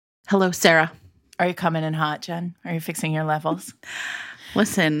Hello, Sarah. Are you coming in hot, Jen? Are you fixing your levels?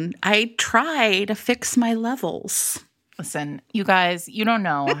 Listen, I try to fix my levels. Listen, you guys, you don't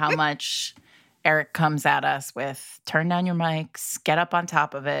know how much Eric comes at us with turn down your mics, get up on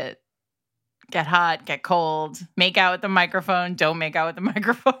top of it, get hot, get cold, make out with the microphone, don't make out with the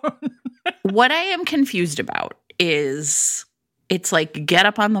microphone. What I am confused about is it's like get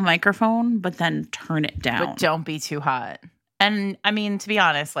up on the microphone, but then turn it down. But don't be too hot. And I mean, to be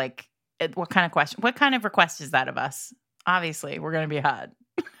honest, like, what kind of request is that of us? Obviously, we're going to be hot.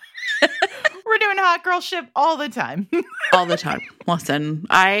 We're doing hot girl ship all the time. All the time. Listen,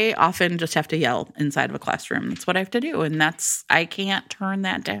 I often just have to yell inside of a classroom. That's what I have to do. And I can't turn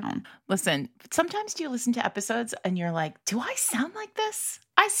that down. Listen, sometimes do you listen to episodes and you're like, do I sound like this?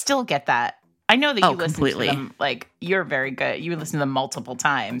 I still get that. I know that you listen completely. To them, like, you're very good. You listen to them multiple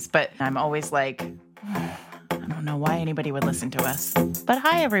times, but I'm always like, I don't know why anybody would listen to us. But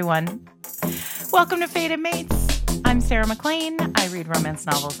hi, everyone. Welcome to Fated Mates. I'm Sarah McLean. I read romance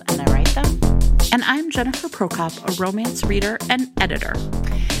novels and I write them. And I'm Jennifer Prokop, a romance reader and editor.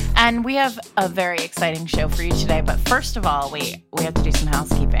 And we have a very exciting show for you today. But first of all, we have to do some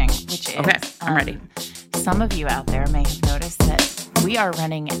housekeeping, which is... Okay, I'm ready. Some of you out there may have noticed that we are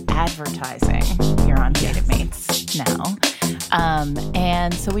running advertising here on Fated Mates now.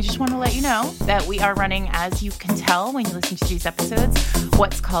 And so we just want to let you know that we are running, as you can tell when you listen to these episodes,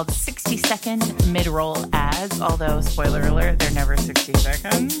 what's called 60-second mid-roll ads. Although, spoiler alert, they're never 60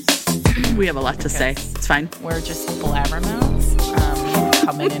 seconds. We have a lot to say. It's fine. We're just blabbermouths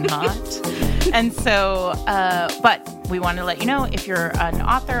coming in hot. And so, but we want to let you know, if you're an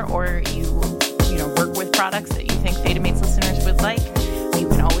author or you work with products that you think Fated Mates listeners would like, you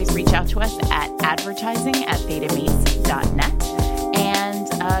can always reach out to us at advertising@fatedmates.net and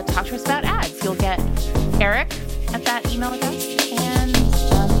talk to us about ads. You'll get Eric at that email address, and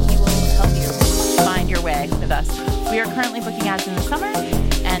he will help you find your way with us. We are currently booking ads in the summer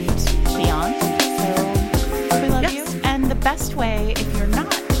and beyond, so we love you. And the best way, if you're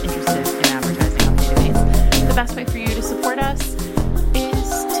not interested in advertising on Fated Mates, the best way for you to support us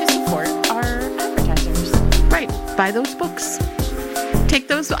is to support our advertisers. Right. Buy those books. Take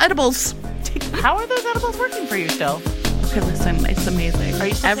those edibles. How are those edibles working for you still? Okay, listen, it's amazing. Are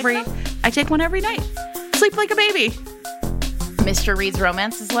you still taking them? I take one every night. Sleep like a baby. Mr. Reed's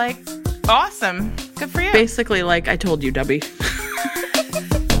Romance is like, awesome. Good for you. Basically, like I told you, Debbie.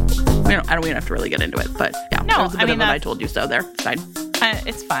 We don't have to really get into it, but yeah. No, it was a bit of I told you so there. It's fine.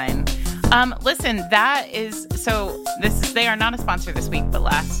 It's fine. Listen, that is, so they are not a sponsor this week, but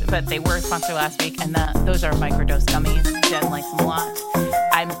they were a sponsor last week, and those are microdose gummies. Jen likes them a lot.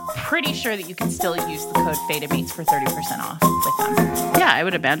 I'm pretty sure that you can still use the code FATEDMATES for 30% off with them. Yeah, I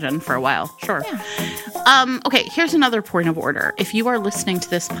would imagine for a while. Sure. Yeah. Okay, here's another point of order. If you are listening to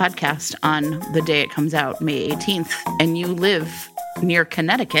this podcast on the day it comes out, May 18th, and you live near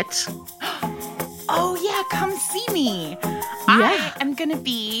Connecticut... Oh, yeah, come see me. Yeah. I am going to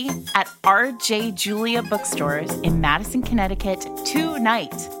be at R.J. Julia Bookstores in Madison, Connecticut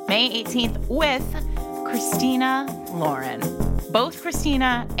tonight, May 18th, with Christina Lauren. Both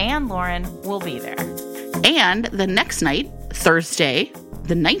Christina and Lauren will be there. And the next night, Thursday,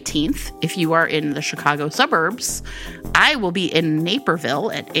 the 19th, if you are in the Chicago suburbs, I will be in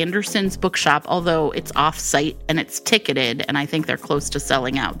Naperville at Anderson's Bookshop, although it's off-site and it's ticketed, and I think they're close to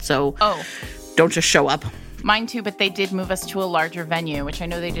selling out. So don't just show up. Mine too, but they did move us to a larger venue, which I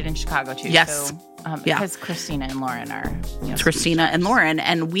know they did in Chicago too. Yes. So, because Christina and Lauren are... It's Christina and Lauren,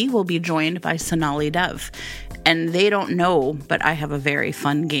 and we will be joined by Sonali Dev. And they don't know, but I have a very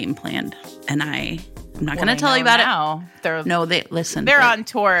fun game planned, and I'm not going to tell you about now. it. They listen. They're on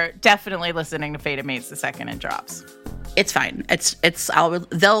tour, definitely listening to Fated Mates the second it drops. It's fine.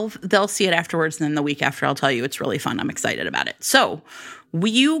 They'll see it afterwards, and then the week after I'll tell you it's really fun. I'm excited about it. So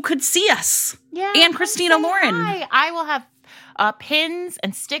you could see us. Yeah. And Christina Lauren. Hi. I will have pins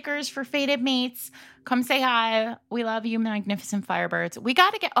and stickers for Fated Mates. Come say hi. We love you, magnificent Firebirds. We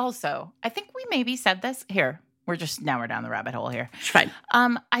got to get also, I think we maybe said this here. We're down the rabbit hole here. It's fine.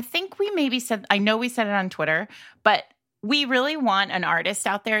 I think we maybe said, I know we said it on Twitter, but we really want an artist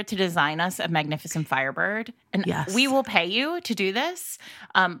out there to design us a magnificent Firebird. And we will pay you to do this.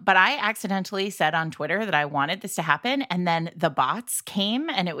 But I accidentally said on Twitter that I wanted this to happen. And then the bots came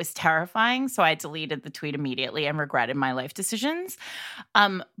and it was terrifying. So I deleted the tweet immediately and regretted my life decisions.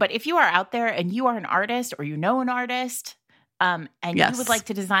 But if you are out there and you are an artist or you know an artist, and you would like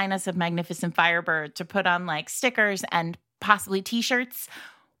to design us a magnificent Firebird to put on like stickers and possibly t-shirts,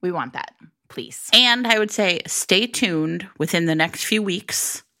 we want that. Please. And I would say stay tuned. Within the next few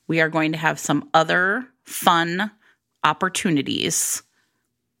weeks, we are going to have some other fun opportunities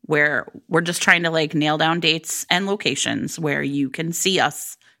where we're just trying to like nail down dates and locations where you can see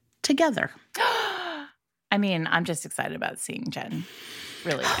us together. I mean, I'm just excited about seeing Jen.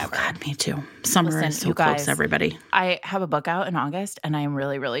 Really, ever. God, me too. Summer is so close, everybody. I have a book out in August, and I am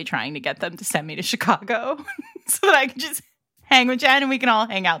really, really trying to get them to send me to Chicago so that I can just hang with Jen and we can all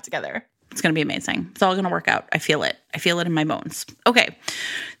hang out together. It's going to be amazing. It's all going to work out. I feel it. I feel it in my bones. Okay.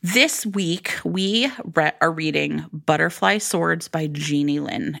 This week, we are reading Butterfly Swords by Jeannie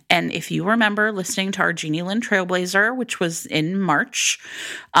Lynn. And if you remember listening to our Jeannie Lynn Trailblazer, which was in March,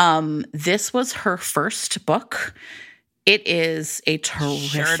 this was her first book. It is a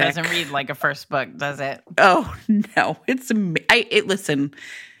terrific... Sure doesn't read like a first book, does it? Oh, no. Listen,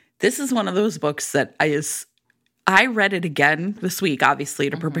 this is one of those books that I read it again this week, obviously,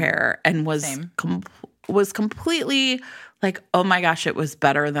 to prepare, and was completely like, oh my gosh, it was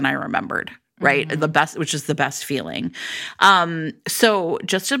better than I remembered, right? The best, which is the best feeling. So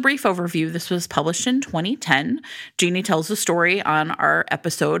just a brief overview. This was published in 2010. Jeannie tells the story on our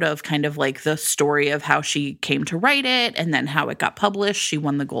episode of kind of like the story of how she came to write it and then how it got published. She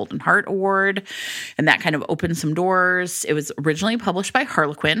won the Golden Heart Award, and that kind of opened some doors. It was originally published by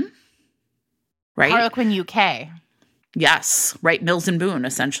Harlequin. Right? Harlequin UK. Yes. Right. Mills and Boon,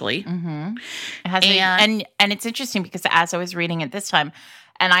 essentially. Mm-hmm. It has and it's interesting because as I was reading it this time,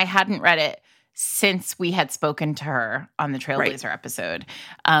 and I hadn't read it since we had spoken to her on the Trailblazer episode,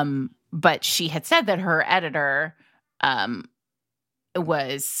 but she had said that her editor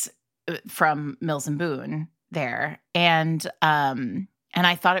was from Mills and Boon there. And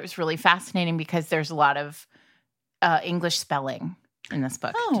I thought it was really fascinating because there's a lot of English spelling in this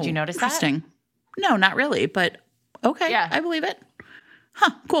book. Oh, did you notice interesting. that? No, not really, but okay. Yeah. I believe it.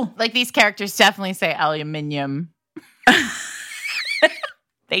 Huh, cool. Like these characters definitely say aluminium.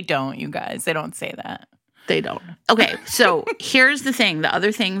 They don't, you guys. They don't say that. They don't. Okay, so here's the thing.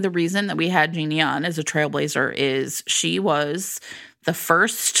 The reason that we had Jeannie on as a trailblazer is she was the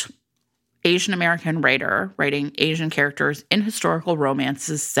first Asian American writer writing Asian characters in historical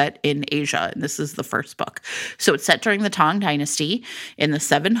romances set in Asia. And this is the first book. So it's set during the Tang Dynasty in the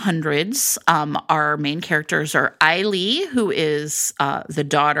 700s. Our main characters are Ai Li, who is the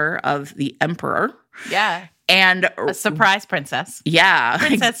daughter of the emperor. Yeah. And a surprise princess. Yeah.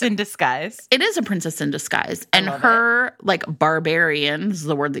 Princess in disguise. It is a princess in disguise. And her, like, barbarian, this is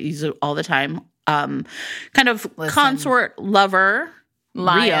the word that you use all the time, kind of consort lover.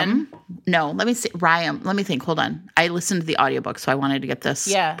 Lion. No, let me see. Ryam. Let me think. Hold on. I listened to the audiobook, so I wanted to get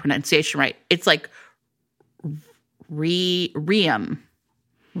this pronunciation right. It's like Riam.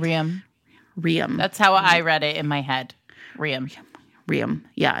 That's how I read it in my head. Riam.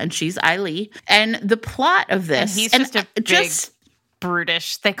 Yeah, and she's Ai Li. And the plot of this... And he's just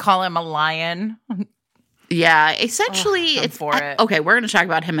brutish. They call him a lion. Yeah, essentially, okay, we're going to talk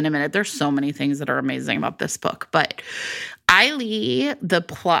about him in a minute. There's so many things that are amazing about this book. But Ai Li, the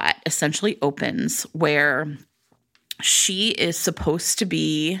plot essentially opens where she is supposed to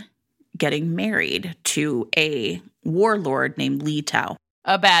be getting married to a warlord named Li Tao.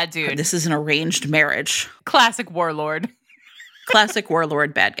 A bad dude. This is an arranged marriage. Classic warlord. Classic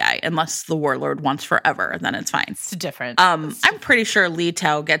warlord bad guy. Unless the warlord wants forever, then it's fine. It's different. I'm pretty sure Li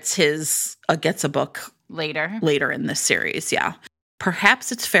Tao gets a book later in this series. Yeah.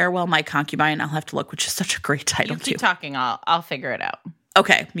 Perhaps it's Farewell, My Concubine. I'll have to look, which is such a great title too. You keep talking. I'll figure it out.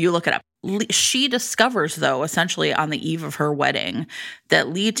 Okay, you look it up. She discovers, though, essentially on the eve of her wedding, that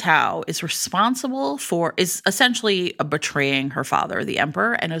Li Tao is essentially betraying her father, the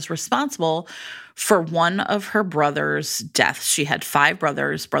emperor, and is responsible for one of her brother's deaths. She had 5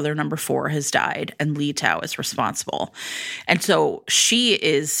 brothers. Brother number 4 has died, and Li Tao is responsible. And so she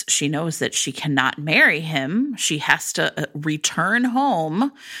knows that she cannot marry him. She has to return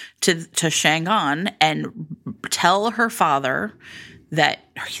home to Shangon and tell her father that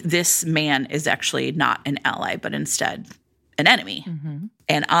this man is actually not an ally, but instead an enemy. Mm-hmm.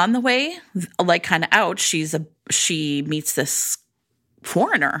 And on the way, like kind of out, she meets this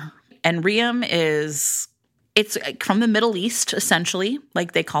foreigner. And Riam it's from the Middle East, essentially.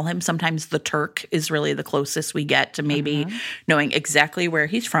 Like they call him sometimes the Turk is really the closest we get to maybe knowing exactly where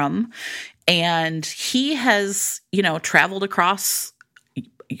he's from. And he has, traveled across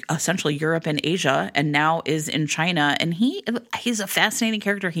essentially Europe and Asia, and now is in China. And he's a fascinating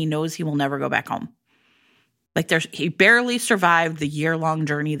character. He knows he will never go back home. Like he barely survived the year-long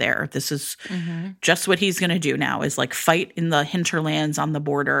journey there. This is just what he's going to do now is like fight in the hinterlands on the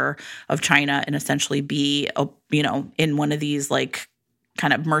border of China and essentially be, in one of these like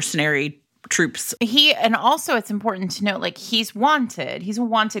kind of mercenary troops. And also it's important to note, like he's wanted. He's a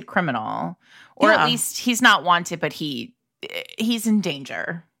wanted criminal, or at least he's not wanted, but he's in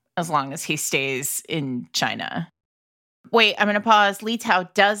danger. as long as he stays in China. Wait, I'm going to pause. Li Tao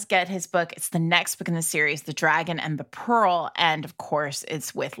does get his book. It's the next book in the series, The Dragon and the Pearl. And of course,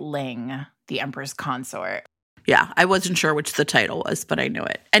 it's with Ling, the Emperor's consort. Yeah, I wasn't sure which the title was, but I knew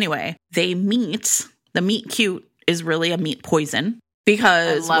it. Anyway, they meet. The meet cute is really a meat poison.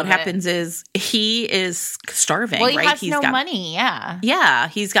 Because what happens is he is starving, right? He has no money, yeah. Yeah,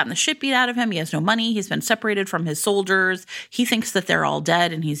 he's gotten the shit beat out of him. He has no money. He's been separated from his soldiers. He thinks that they're all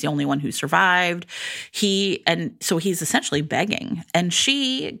dead and he's the only one who survived. So he's essentially begging. And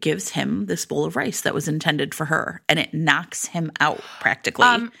she gives him this bowl of rice that was intended for her. And it knocks him out practically.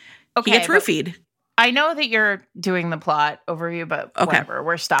 Okay, he gets roofied. I know that you're doing the plot overview, but whatever.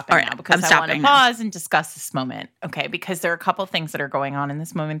 We're stopping now because I want to pause and discuss this moment. Okay, because there are a couple things that are going on in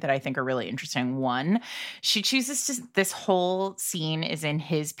this moment that I think are really interesting. One, she chooses to, this whole scene is in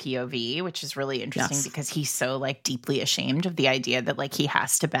his POV, which is really interesting because he's so like deeply ashamed of the idea that like he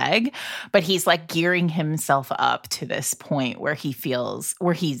has to beg, but he's like gearing himself up to this point where he feels,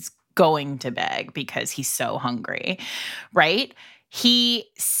 where he's going to beg because he's so hungry, right? He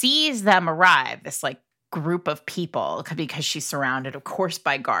sees them arrive, this like group of people, because she's surrounded, of course,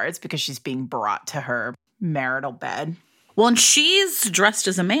 by guards because she's being brought to her marital bed. Well, and she's dressed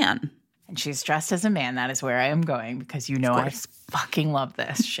as a man. And she's dressed as a man. That is where I am going because you know I fucking love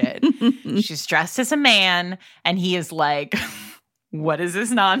this shit. She's dressed as a man and he is like, what is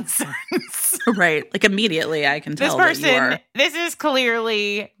this nonsense? Right. Like immediately I can tell this person, this is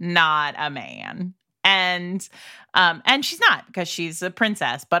clearly not a man. And she's not because she's a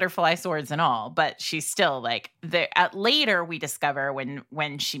princess, butterfly swords and all, but she's still like later we discover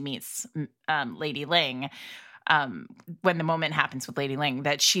when she meets Lady Ling, when the moment happens with Lady Ling,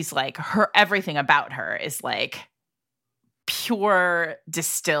 that she's like everything about her is like pure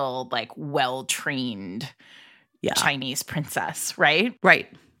distilled, like well-trained Chinese princess, right?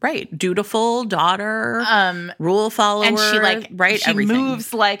 Right. Dutiful daughter, rule follower. And she she everything.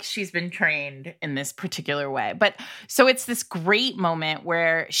 Moves like she's been trained in this particular way. But so it's this great moment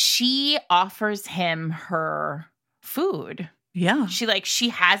where she offers him her food. Yeah. She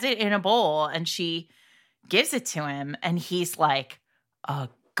has it in a bowl and she gives it to him and he's like, a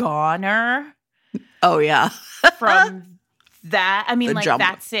goner. Oh, yeah. From that. I mean, the like, jump.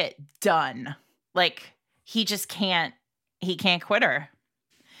 That's it. Done. Like, he can't quit her.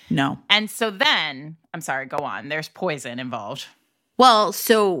 No. And so then, I'm sorry, go on. There's poison involved. Well,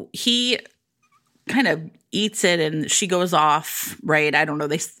 so he kind of eats it and she goes off, right? I don't know.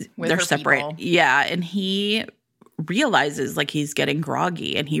 They're separate. People. Yeah. And he realizes like he's getting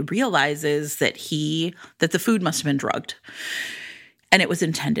groggy and he realizes that the food must have been drugged. And it was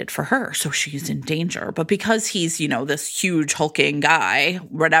intended for her. So she's in danger. But because he's, this huge hulking guy,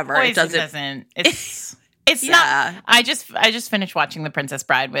 whatever, poison It's not. I just finished watching The Princess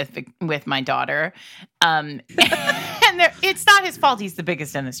Bride with my daughter, and it's not his fault. He's the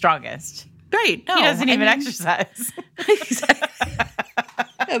biggest and the strongest. Right? No, he doesn't even exercise.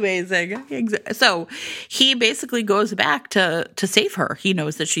 Amazing. So he basically goes back to save her. He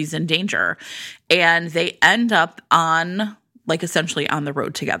knows that she's in danger, and they end up essentially on the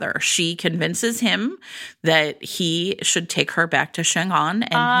road together. She convinces him that he should take her back to Chang'an,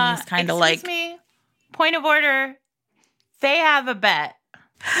 and he's kind of like. Excuse me. Point of order, they have a bet.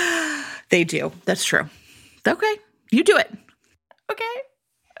 They do. That's true. Okay. You do it. Okay.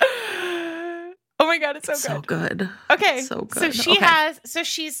 Oh my God, it's so good. Okay. So good.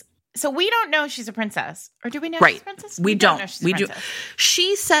 So we don't know she's a princess. Or do we know she's a princess? We don't. We do.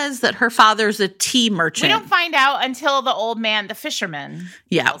 She says that her father's a tea merchant. We don't find out until the old man, the fisherman.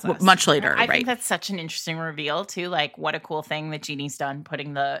 Yeah, much later, I think that's such an interesting reveal, too. Like, what a cool thing that Jeannie's done,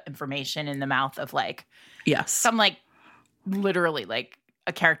 putting the information in the mouth of, some, literally,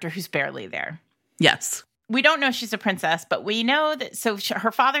 a character who's barely there. Yes. We don't know she's a princess, but we know that, so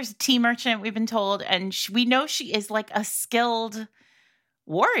her father's a tea merchant, we've been told, and we know she is, a skilled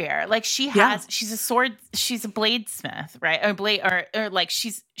warrior. She's a sword, she's a bladesmith, right?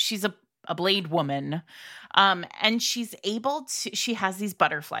 She's a blade woman. And she's able to, she has these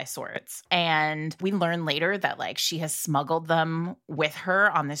butterfly swords, and we learn later that she has smuggled them with her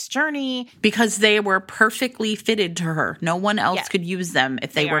on this journey because they were perfectly fitted to her. No one else could use them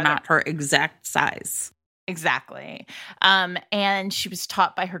if they were not her exact size. Exactly. And she was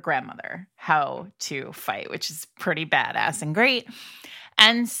taught by her grandmother how to fight, which is pretty badass and great.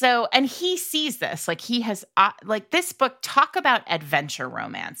 And he sees this, he has, this book, talk about adventure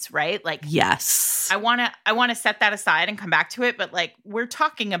romance, right? Yes. I want to set that aside and come back to it. But we're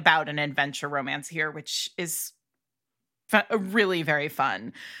talking about an adventure romance here, which is really very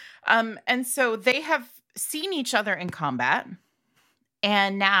fun. And so they have seen each other in combat.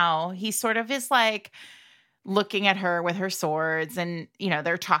 And now he sort of is like looking at her with her swords, and, you know,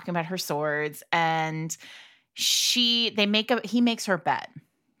 they're talking about her swords, and he makes her bet.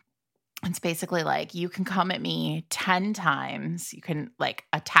 It's basically like, you can come at me 10 times. You can like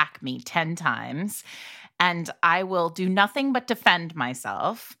attack me 10 times, and I will do nothing but defend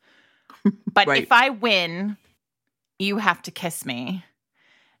myself. But Right. if I win, you have to kiss me.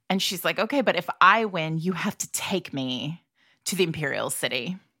 And she's like, okay, but if I win, you have to take me to the Imperial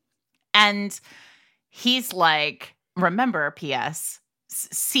City. And he's like, remember, P.S.,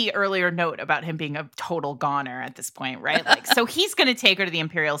 see earlier note about him being a total goner at this point, right? Like, so he's going to take her to the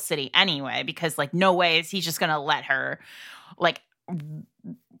Imperial City anyway, because like, no way is he just going to let her like, you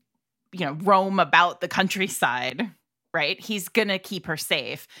know, roam about the countryside, right? He's going to keep her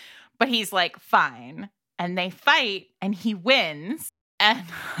safe. But he's like, fine. And they fight and he wins. And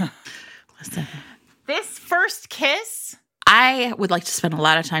listen, this first kiss. I would like to spend a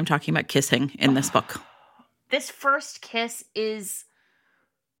lot of time talking about kissing in this book. This first kiss is,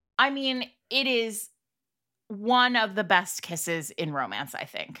 I mean, it is one of the best kisses in romance, I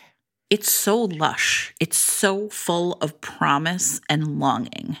think. It's so lush. It's so full of promise and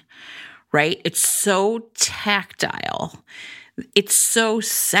longing, right? It's so tactile. It's so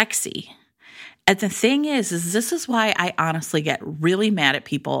sexy. And the thing is this is why I honestly get really mad at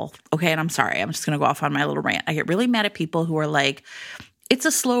people. Okay, and I'm sorry. I'm just going to go off on my little rant. I get really mad at people who are like, it's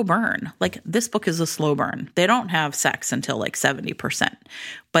a slow burn. Like, this book is a slow burn. They don't have sex until like 70%.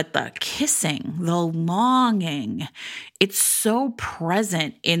 But the kissing, the longing, it's so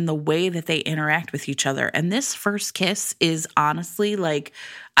present in the way that they interact with each other. And this first kiss is honestly like,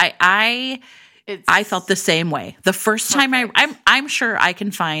 I felt the same way. The first time I'm sure I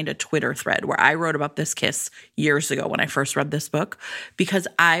can find a Twitter thread where I wrote about this kiss years ago when I first read this book, because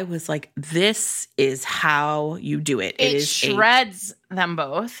I was like, this is how you do it. It shreds them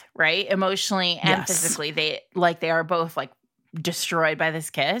both, right? Emotionally and physically. They are both like destroyed by this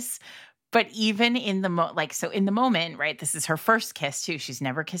kiss. But even in the in the moment, right? This is her first kiss too. She's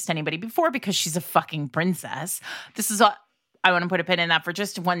never kissed anybody before because she's a fucking princess. I want to put a pin in that for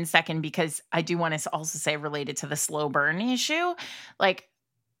just 1 second, because I do want to also say, related to the slow burn issue, like,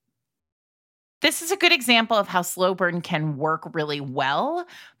 this is a good example of how slow burn can work really well,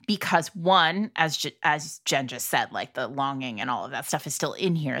 because one, as Jen just said, like, the longing and all of that stuff is still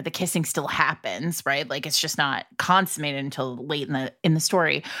in here. The kissing still happens, right? Like, it's just not consummated until late in the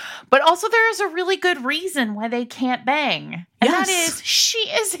story. But also, there is a really good reason why they can't bang. And that is, she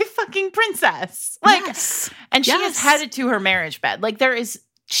is a fucking princess. Like, and she is headed to her marriage bed. Like,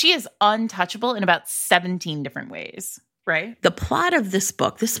 she is untouchable in about 17 different ways. Right. The plot of this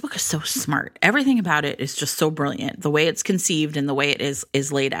book is so smart. Everything about it is just so brilliant. The way it's conceived and the way it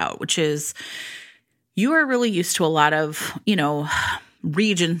is laid out, which is, you are really used to a lot of, you know,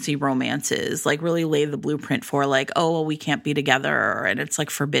 Regency romances, like really lay the blueprint for like, oh, well, we can't be together and it's like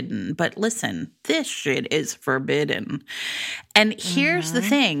forbidden. But listen, this shit is forbidden. And here's the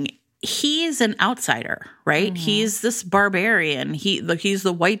thing. He's an outsider, right? He's this barbarian. He's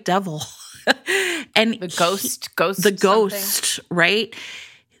the white devil. And the ghost, right?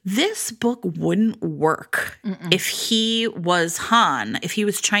 This book wouldn't work if he was Han, if he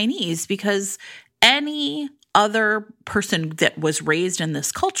was Chinese, because any other person that was raised in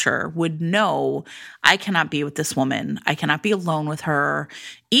this culture would know, I cannot be with this woman. I cannot be alone with her.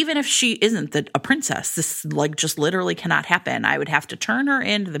 Even if she isn't a princess, this like just literally cannot happen. I would have to turn her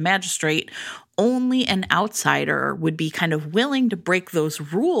into the magistrate. Only an outsider would be kind of willing to break those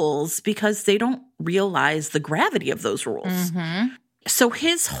rules because they don't realize the gravity of those rules. So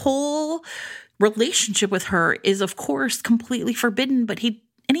his whole relationship with her is, of course, completely forbidden, but he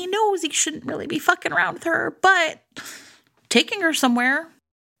knows he shouldn't really be fucking around with her, but taking her somewhere.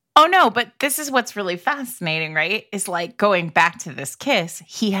 Oh, no, but this is what's really fascinating, right? Is like, going back to this kiss,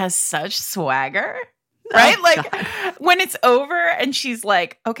 he has such swagger, right? Oh, like, God. When it's over and she's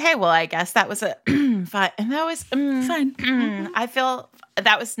like, okay, well, I guess that was a fine. And that was fine. I feel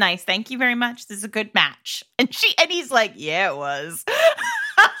that was nice. Thank you very much. This is a good match. And he's like, yeah, it was.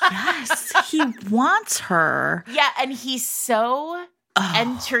 Yes, he wants her. Yeah, and he's so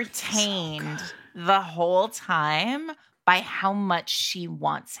entertained the whole time by how much she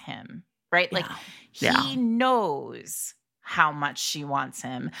wants him, right? Like, he knows how much she wants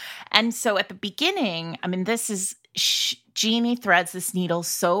him. And so at the beginning, I mean, this is Jeannie threads this needle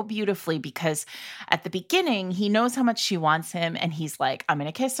so beautifully, because at the beginning, he knows how much she wants him, and he's like, I'm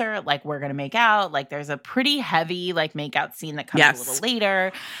going to kiss her, like, we're going to make out. Like, there's a pretty heavy, like, make out scene that comes a little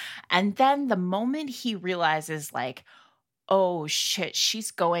later. And then the moment he realizes, like, oh, shit,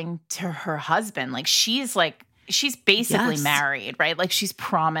 she's going to her husband. Like, she's, like, she's basically married, right? Like she's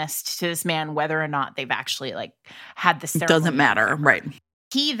promised to this man whether or not they've actually like had the ceremony. Doesn't matter, right?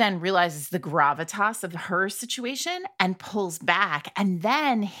 He then realizes the gravitas of her situation and pulls back. And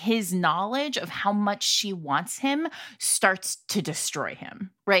then his knowledge of how much she wants him starts to destroy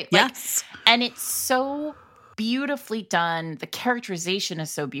him, right? Like, yes. And it's so beautifully done. The characterization is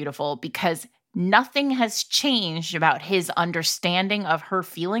so beautiful because nothing has changed about his understanding of her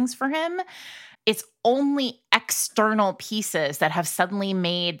feelings for him. It's only external pieces that have suddenly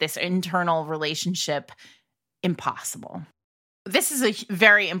made this internal relationship impossible. This is a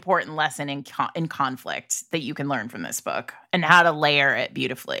very important lesson in conflict that you can learn from this book and how to layer it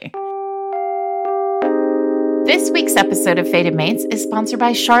beautifully. This week's episode of Fated Mates is sponsored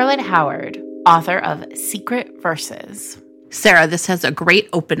by Charlotte Howard, author of Secret Verses. Sarah, this has a great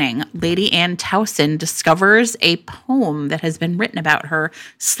opening. Lady Anne Towson discovers a poem that has been written about her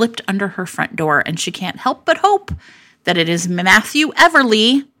slipped under her front door, and she can't help but hope that it is Matthew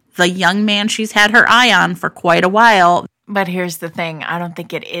Everley, the young man she's had her eye on for quite a while. But here's the thing. I don't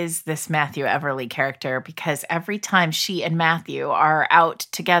think it is this Matthew Everley character because every time she and Matthew are out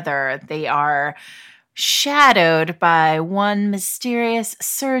together, they are shadowed by one mysterious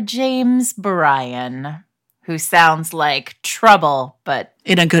Sir James Bryan, who sounds like trouble, but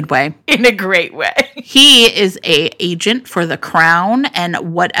in a good way. In a great way. He is an agent for the crown,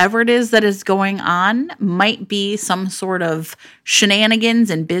 and whatever it is that is going on might be some sort of shenanigans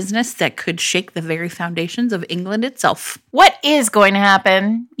in business that could shake the very foundations of England itself. What is going to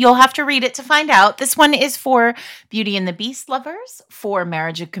happen? You'll have to read it to find out. This one is for Beauty and the Beast lovers, for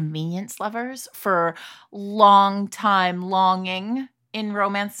Marriage of Convenience lovers, for long-time longing in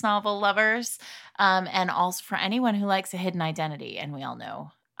romance novel lovers, and also for anyone who likes a hidden identity. And we all know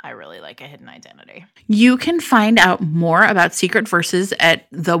I really like a hidden identity. You can find out more about Secret Verses at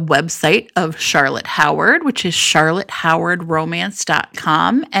the website of Charlotte Howard, which is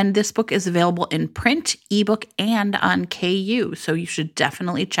charlottehowardromance.com. And this book is available in print, ebook, and on KU. So you should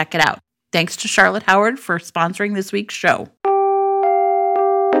definitely check it out. Thanks to Charlotte Howard for sponsoring this week's show.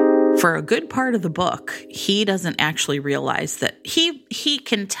 For a good part of the book, he doesn't actually realize that he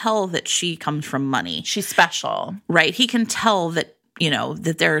can tell that she comes from money. She's special. Right. He can tell that,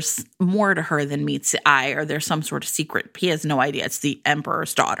 that there's more to her than meets the eye, or there's some sort of secret. He has no idea. It's the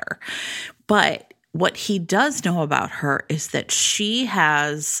emperor's daughter. But what he does know about her is that she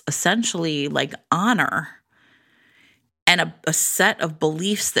has essentially like honor and a set of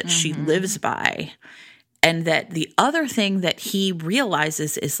beliefs that she lives by. And that the other thing that he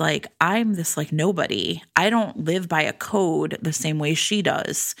realizes is like, I'm this like nobody. I don't live by a code the same way she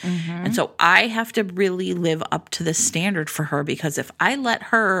does. And so I have to really live up to the standard for her, because if I let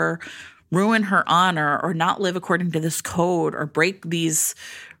her ruin her honor or not live according to this code or break these,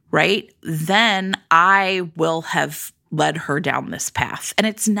 right, then I will have led her down this path. And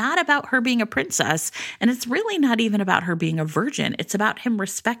it's not about her being a princess, and it's really not even about her being a virgin. It's about him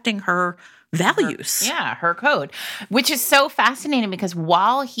respecting her values. Her code, which is so fascinating because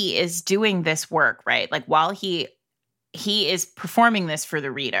while he is doing this work, right, like while he is performing this for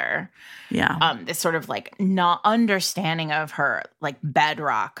the reader, this sort of like not understanding of her like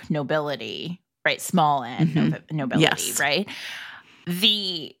bedrock nobility, right, small n nobility, right,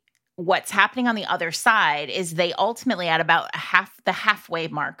 what's happening on the other side is they ultimately at about the halfway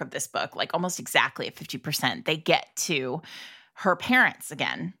mark of this book, like almost exactly at 50%, they get to her parents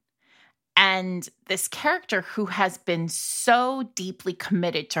again. And this character who has been so deeply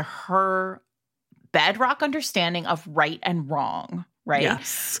committed to her bedrock understanding of right and wrong, right?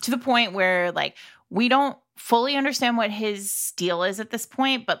 Yes. To the point where like we don't fully understand what his deal is at this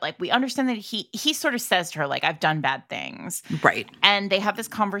point, but like we understand that he sort of says to her, like, I've done bad things. Right. And they have this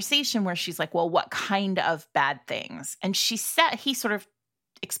conversation where she's like, well, what kind of bad things? And he sort of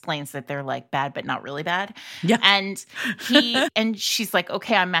explains that they're like bad, but not really bad. Yeah. And she's like,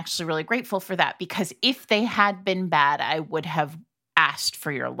 okay, I'm actually really grateful for that, because if they had been bad, I would have asked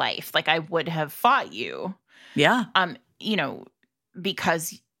for your life. Like I would have fought you. Yeah.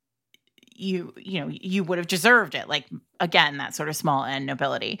 Because you would have deserved it. Like, again, that sort of small n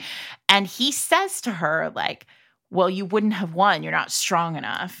nobility. And he says to her, like, well, you wouldn't have won. You're not strong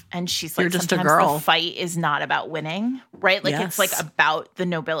enough. And she's like, you're just sometimes a girl. The fight is not about winning, right? Like, yes. It's like about the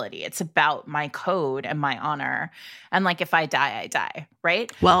nobility. It's about my code and my honor. And like, if I die, I die,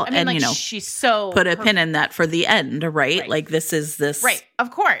 right? Well, I mean, like, she's so put a pin in that for the end, right? Like this is this. Right.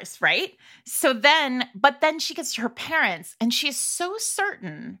 Of course. Right. So then she gets to her parents, and she is so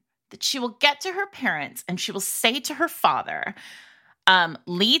certain that she will get to her parents and she will say to her father,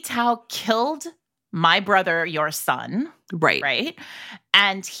 Li Tao killed my brother, your son. Right. Right.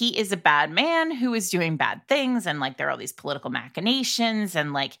 And he is a bad man who is doing bad things. And like, there are all these political machinations.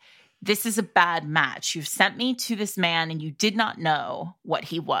 And like, this is a bad match. You've sent me to this man and you did not know what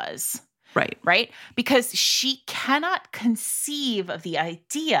he was. Right. Right. Because she cannot conceive of the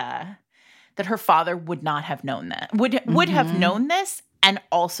idea that her father would not have known that, would have known this and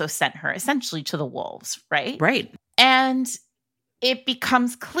also sent her essentially to the wolves. Right. Right. And it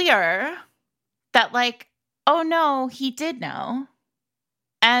becomes clear that like, oh no, he did know.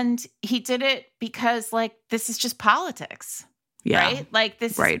 And he did it because like, this is just politics. Yeah. Right? Like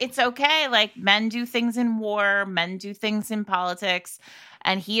this, it's okay. Like men do things in war, men do things in politics,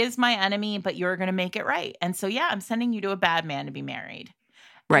 and he is my enemy, but you're going to make it right. And so, yeah, I'm sending you to a bad man to be married.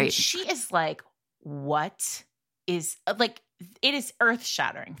 Right. And she is like, what is like, it is earth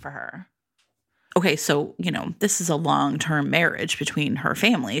shattering for her. Okay, so, this is a long-term marriage between her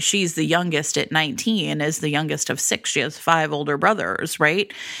family. She's the youngest at 19, is the youngest of 6. She has 5 older brothers,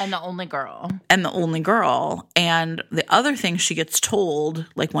 right? And the only girl. And the other thing she gets told,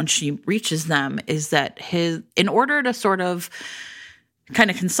 like when she reaches them, is that in order to sort of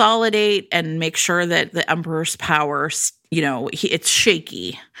kind of consolidate and make sure that the emperor's power, it's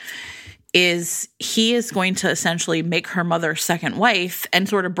shaky, is he is going to essentially make her mother's second wife and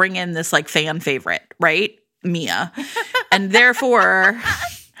sort of bring in this like fan favorite, right? Mia. And therefore,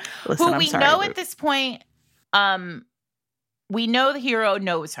 listen, who we know at this point, we know the hero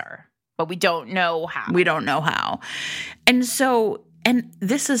knows her, but we don't know how. And so, and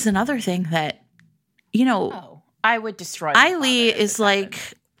this is another thing that, I would destroy Eileen is like,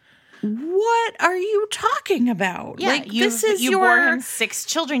 what are you talking about? Yeah, like, you bore him 6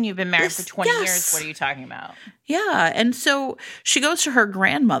 children. You've been married for 20 years. What are you talking about? Yeah. And so she goes to her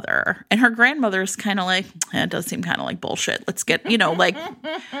grandmother, and her grandmother's kind of like, it does seem kind of like bullshit. Let's get, like,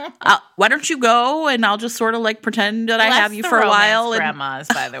 why don't you go and I'll just sort of like pretend that I have you for a while. Romance grandmas,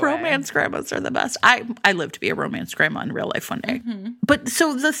 by the way. Romance grandmas are the best. I live to be a romance grandma in real life one day. But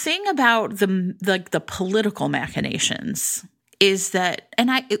so the thing about the political machinations is that, and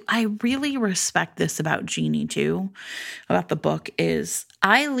I really respect this about Jeannie too, about the book, is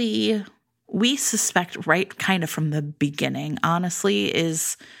we suspect right kind of from the beginning, honestly,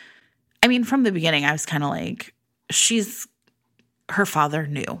 from the beginning I was kind of like, her father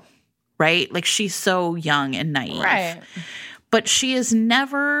knew, right? Like she's so young and naive. Right. But she is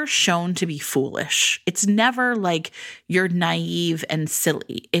never shown to be foolish. It's never like you're naive and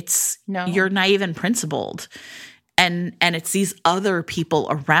silly. You're naive and principled. And it's these other people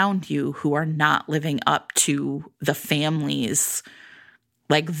around you who are not living up to the family's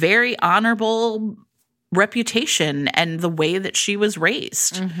like very honorable reputation and the way that she was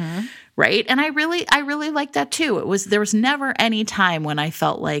raised. Right? And I really like that too. There was never any time when I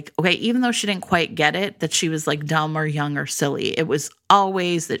felt like, okay, even though she didn't quite get it, that she was like dumb or young or silly. It was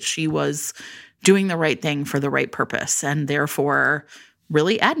always that she was doing the right thing for the right purpose, and therefore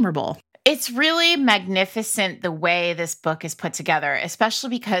really admirable. It's really magnificent the way this book is put together, especially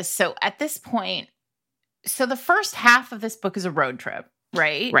because at this point, the first half of this book is a road trip,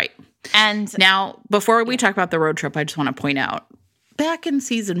 right? Right. And now, before we talk about the road trip, I just want to point out, back in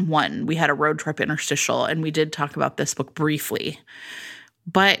season 1, we had a road trip interstitial, and we did talk about this book briefly.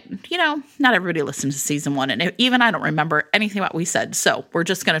 But, not everybody listened to season 1, and even I don't remember anything about what we said. So we're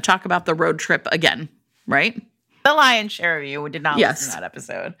just going to talk about the road trip again, right? The lion's share of you did not listen to that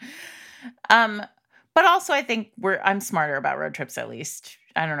episode. But also I think I'm smarter about road trips, at least.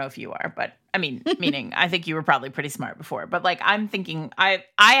 I don't know if you are, but meaning I think you were probably pretty smart before, but like I'm thinking I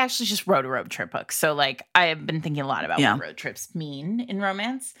actually just wrote a road trip book. So like I have been thinking a lot about what road trips mean in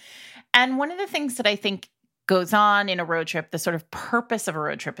romance. And one of the things that I think goes on in a road trip, the sort of purpose of a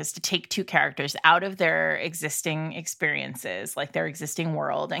road trip is to take 2 characters out of their existing experiences, like their existing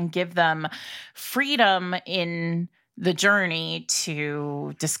world, and give them freedom in the journey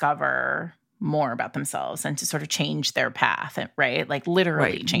to discover more about themselves and to sort of change their path, right? Like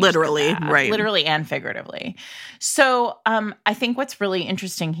literally change their path, literally and figuratively. So I think what's really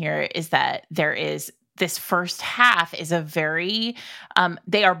interesting here is that there is this first half is a very,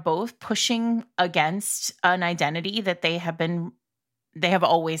 they are both pushing against an identity that they have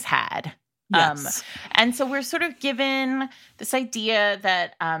always had. Yes. And so we're sort of given this idea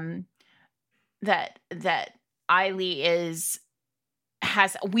that, that Eileen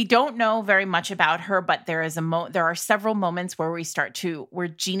we don't know very much about her, but there are several moments where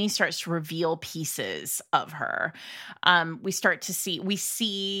Jeannie starts to reveal pieces of her. They're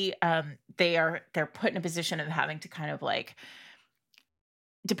put in a position of having to kind of like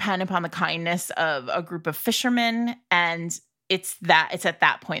depend upon the kindness of a group of fishermen, and it's at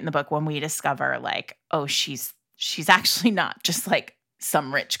that point in the book when we discover like, oh, she's actually not just like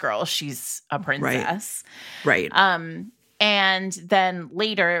some rich girl. She's a princess. Right. And then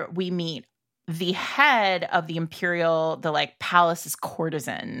later we meet the head of the palace's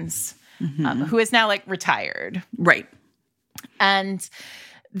courtesans, who is now like retired. Right. And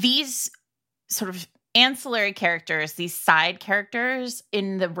these sort of ancillary characters, these side characters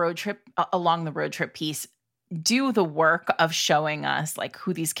in the road trip, along the road trip piece, do the work of showing us like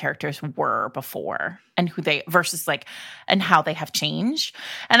who these characters were before and who they versus like and how they have changed.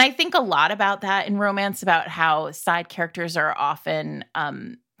 And I think a lot about that in romance, about how side characters are often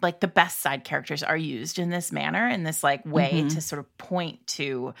like the best side characters are used in this manner, in this like way to sort of point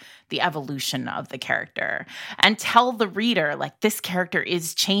to the evolution of the character and tell the reader like this character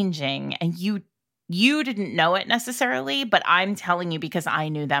is changing and you didn't know it necessarily, but I'm telling you because I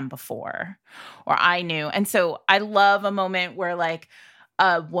knew them before, or I knew. And so I love a moment where like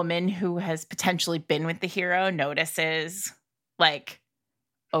a woman who has potentially been with the hero notices like,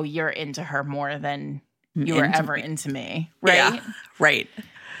 oh, you're into her more than you were ever into me. Right. Yeah, right.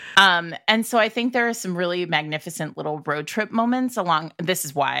 And so I think there are some really magnificent little road trip moments along. This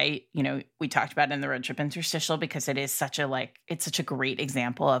is why, we talked about it in the road trip interstitial, because it is such a great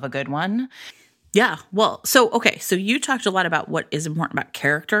example of a good one. Yeah. Well, so you talked a lot about what is important about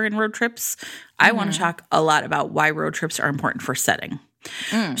character in road trips. I want to talk a lot about why road trips are important for setting.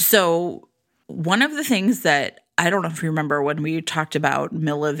 So one of the things that, I don't know if you remember when we talked about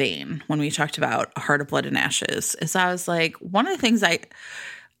Milla Vane, when we talked about A Heart of Blood and Ashes, is I was like, one of the things I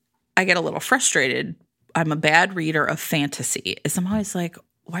get a little frustrated, I'm a bad reader of fantasy, is I'm always like,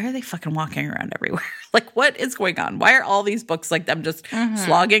 why are they fucking walking around everywhere? Like, what is going on? Why are all these books like them just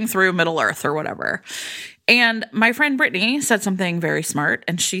slogging through Middle Earth or whatever? And my friend Brittany said something very smart.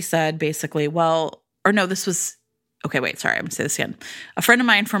 And she said basically, I'm going to say this again. A friend of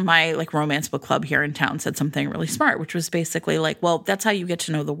mine from my like romance book club here in town said something really smart, which was basically like, well, that's how you get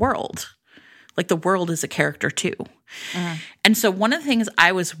to know the world. Like the world is a character too. And so one of the things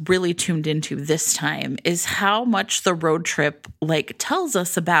I was really tuned into this time is how much the road trip like tells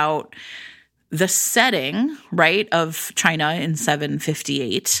us about the setting, right, of China in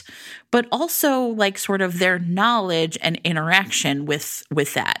 758, but also like sort of their knowledge and interaction with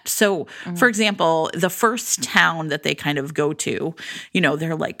that. So, for example, the first town that they kind of go to,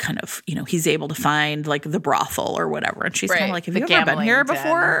 they're like kind of, he's able to find like the brothel or whatever. And she's kind of like, have you ever been here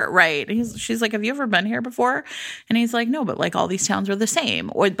before? Right. She's like, have you ever been here before? And he's like, no, but like all these towns are the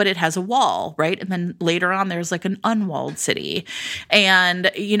same, but it has a wall, right? And then later on, there's like an unwalled city. And,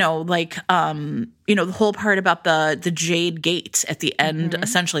 the whole part about the Jade Gate at the end,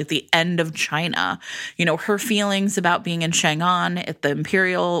 essentially at the end of China, her feelings about being in Chang'an at the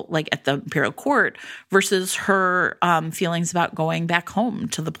imperial court versus her feelings about going back home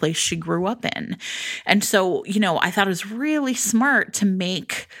to the place she grew up in. And so, I thought it was really smart to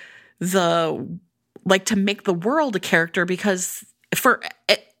make the world a character, because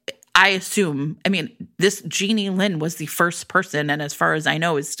this Jeannie Lin was the first person, and as far as I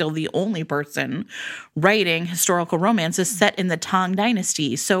know, is still the only person writing historical romances set in the Tang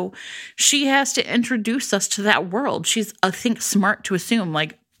Dynasty. So she has to introduce us to that world. She's, I think, smart to assume,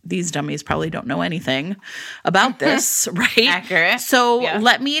 like, these dummies probably don't know anything about this, right? Accurate. So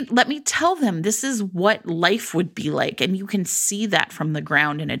let me tell them this is what life would be like, and you can see that from the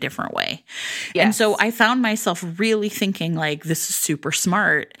ground in a different way. Yes. And so I found myself really thinking like, this is super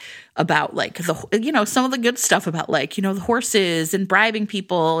smart about like some of the good stuff about like, the horses and bribing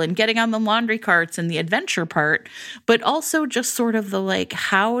people and getting on the laundry carts and the adventure part, but also just sort of the like,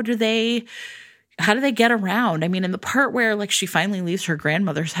 how do they get around? I mean, in the part where like she finally leaves her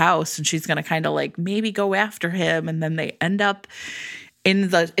grandmother's house and she's going to kind of like maybe go after him, and then they end up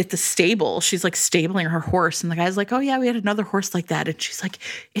at the stable. She's like stabling her horse, and the guy's like, oh yeah, we had another horse like that. And she's like,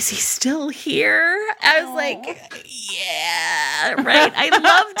 is he still here? I was like, yeah, right. I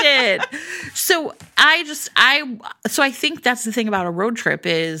loved it. So I think that's the thing about a road trip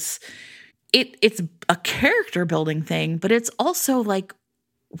is it's a character building thing, but it's also like,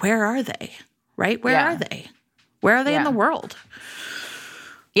 where are they? Right? Where are they? Where are they in the world?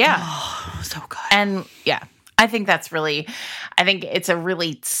 Yeah. Oh, so good. And I think it's a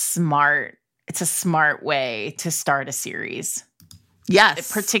really smart way to start a series.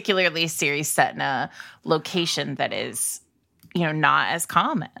 Yes. Particularly a series set in a location that is, not as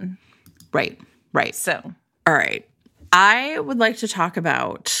common. Right. So. All right. I would like to talk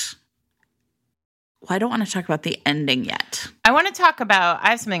about... Well, I don't want to talk about the ending yet. I have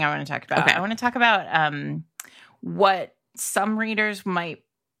something I want to talk about. Okay. I want to talk about what some readers might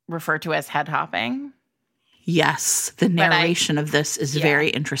refer to as head hopping. Yes. The narration of this is very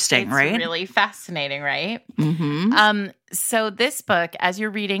interesting, right? It's really fascinating, right? Mm-hmm. So this book, as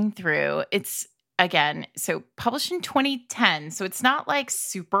you're reading through, it's, again, so published in 2010. So it's not like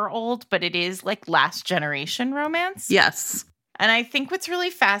super old, but it is like last generation romance. Yes. And I think what's really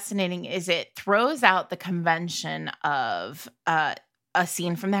fascinating is it throws out the convention of a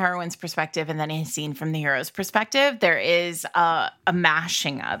scene from the heroine's perspective and then a scene from the hero's perspective. There is a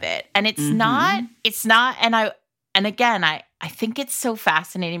mashing of it. And it's not, and again, I think it's so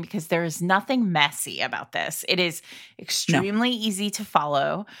fascinating because there is nothing messy about this. It is extremely easy to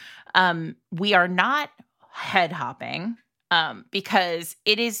follow. We are not head hopping. Because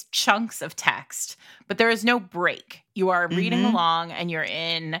it is chunks of text, but there is no break. You are reading along and you're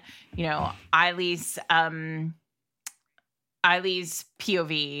in, Eileen's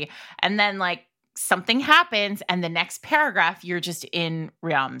POV, and then like something happens and the next paragraph, you're just in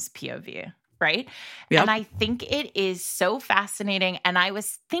Riam's POV. Right. Yep. And I think it is so fascinating. And I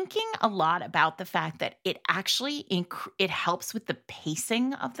was thinking a lot about the fact that it actually, it helps with the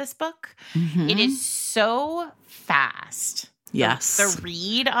pacing of this book. Mm-hmm. It is so fast. Yes. The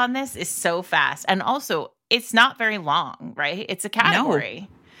read on this is so fast. And also it's not very long, right? It's a category.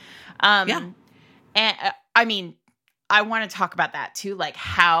 No. And I mean, I want to talk about that too, like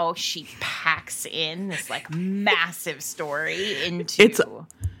how she packs in this like massive story into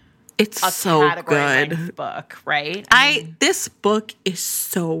It's a so good book, right? This book is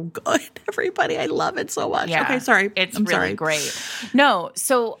so good, everybody. I love it so much. Yeah, okay, sorry. I'm really great. No,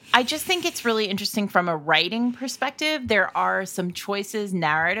 so I just think it's really interesting from a writing perspective. There are some choices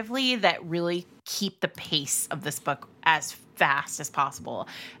narratively that really keep the pace of this book as fast as possible.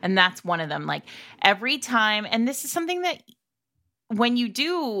 And that's one of them. Like every time, and this is something that when you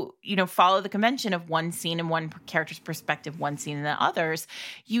do, follow the convention of one scene in one character's perspective, one scene in the others,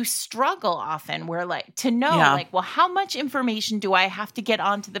 you struggle often where like to know like, well, how much information do I have to get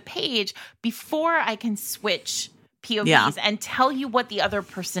onto the page before I can switch POVs and tell you what the other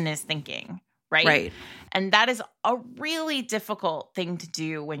person is thinking, right? Right. And that is a really difficult thing to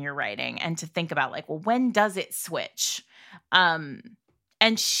do when you're writing and to think about like, well, when does it switch?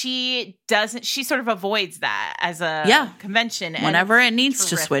 And she sort of avoids that as a convention. Whenever it needs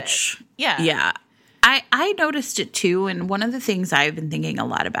to switch. Yeah. Yeah. I noticed it too. And one of the things I've been thinking a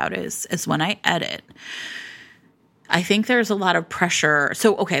lot about is when I edit, I think there's a lot of pressure.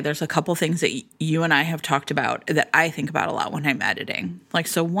 So, okay, there's a couple things that you and I have talked about that I think about a lot when I'm editing. Like,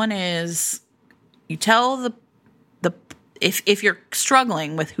 so one is you tell if you're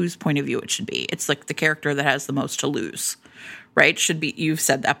struggling with whose point of view it should be, it's like the character that has the most to lose. Right? Should be, you've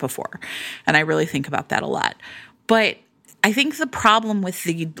said that before. And I really think about that a lot. But I think the problem with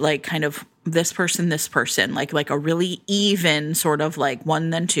the like kind of this person, like a really even sort of like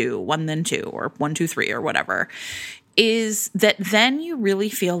 1 then 2, 1 then 2, or 1 2 3 or whatever, is that then you really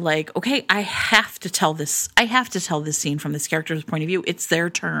feel like, okay, I have to tell this scene from this character's point of view. It's their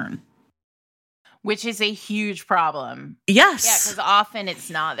turn. Which is a huge problem. Yes. Yeah, because often it's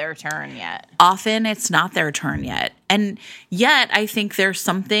not their turn yet. And yet I think there's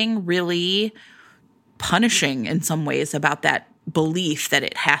something really punishing in some ways about that belief that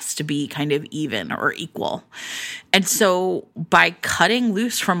it has to be kind of even or equal. And so by cutting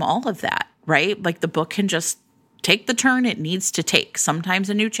loose from all of that, right? Like the book can just take the turn it needs to take. Sometimes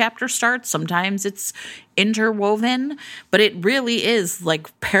a new chapter starts, sometimes it's interwoven, but it really is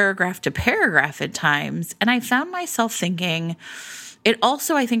like paragraph to paragraph at times. And I found myself thinking, it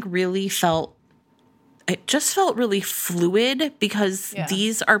also, I think, it just felt really fluid because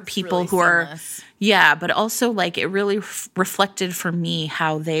these are people who seamless. But also like it really reflected for me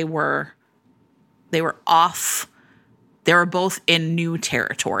how they were off. They were both in new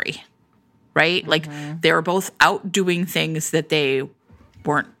territory. Right? Like they were both out doing things that they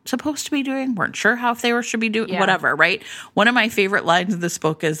weren't supposed to be doing, weren't sure how if they should be doing, whatever, right? One of my favorite lines in this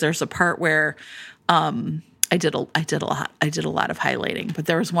book is there's a part where I did a lot of highlighting, but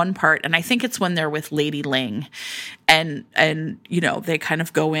there was one part, and I think it's when they're with Lady Ling, and they kind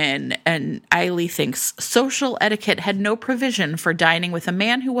of go in, and Eiley thinks social etiquette had no provision for dining with a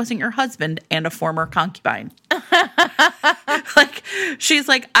man who wasn't your husband and a former concubine. Like she's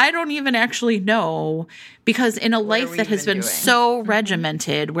like, I don't even actually know, because in a life that has been so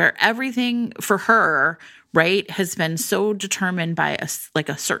regimented, where everything for her, right, has been so determined by a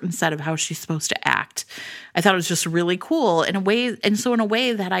certain set of how she's supposed to act. I thought it was just really cool in a way. And so in a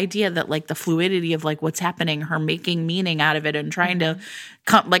way, that idea that like the fluidity of like what's happening, her making meaning out of it and trying to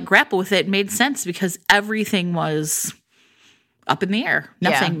grapple with it made sense because everything was up in the air.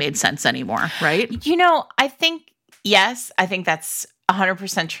 Nothing made sense anymore, right? I think, yes, I think that's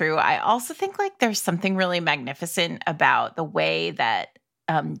 100% true. I also think like there's something really magnificent about the way that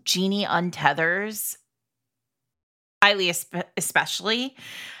Jeannie untethers Eileen especially,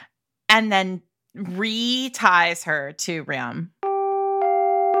 and then reties her to Riam.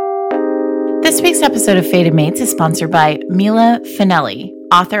 This week's episode of Fated Mates is sponsored by Mila Finelli,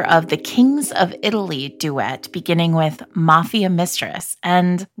 author of the Kings of Italy duet, beginning with Mafia Mistress.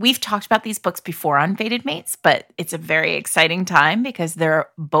 And we've talked about these books before on Fated Mates, but it's a very exciting time because they're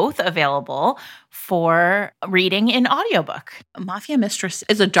both available for reading in audiobook. Mafia Mistress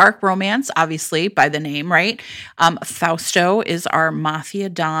is a dark romance, obviously, by the name, right? Fausto is our Mafia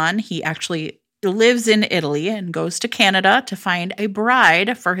Don. He actually lives in Italy and goes to Canada to find a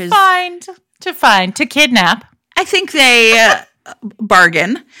bride for his... To kidnap. I think they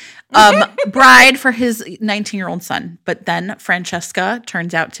bargain. Bride for his 19-year-old son. But then Francesca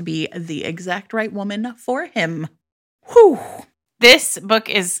turns out to be the exact right woman for him. Whew. This book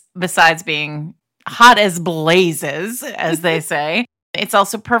is, besides being hot as blazes, as they say, it's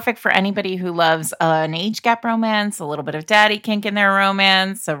also perfect for anybody who loves an age gap romance, a little bit of daddy kink in their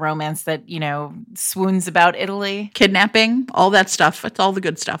romance, a romance that, you know, swoons about Italy. Kidnapping, all that stuff. It's all the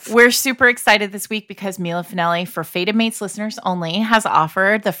good stuff. We're super excited this week because Mila Finelli, for Fated Mates listeners only, has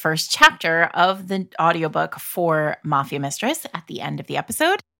offered the first chapter of the audiobook for Mafia Mistress at the end of the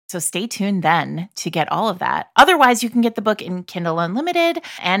episode. So stay tuned then to get all of that. Otherwise, you can get the book in Kindle Unlimited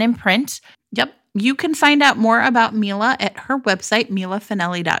and in print. Yep. You can find out more about Mila at her website,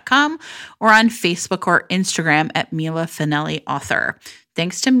 milafinelli.com, or on Facebook or Instagram at Mila Finelli Author.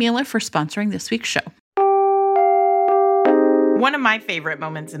 Thanks to Mila for sponsoring this week's show. One of my favorite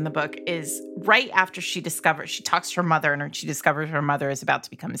moments in the book is right after she talks to her mother and she discovers her mother is about to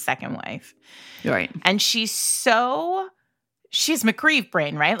become a second wife. Right. And she's McGreeve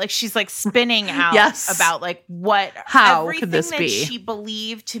brain, right? Like she's like spinning out about like how could this be? She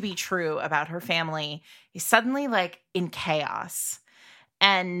believed to be true about her family is suddenly like in chaos,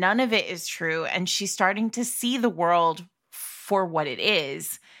 and none of it is true. And she's starting to see the world for what it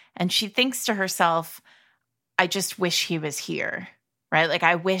is. And she thinks to herself, I just wish he was here, right? Like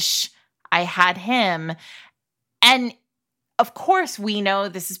I wish I had him. And of course, we know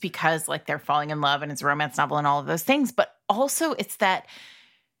this is because like they're falling in love and it's a romance novel and all of those things. But also it's that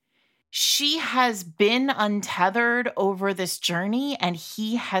she has been untethered over this journey and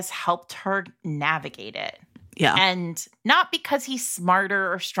he has helped her navigate it. Yeah. And not because he's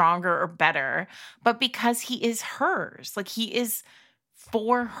smarter or stronger or better, but because he is hers. Like he is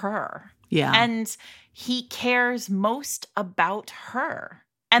for her. Yeah. And he cares most about her.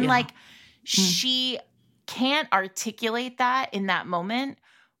 And she can't articulate that in that moment,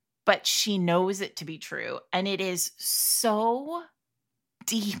 but she knows it to be true. And it is so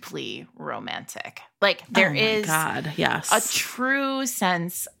deeply romantic. Like there is a true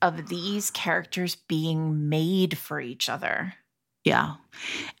sense of these characters being made for each other. Yeah.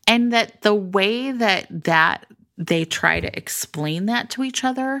 And that the way that they try to explain that to each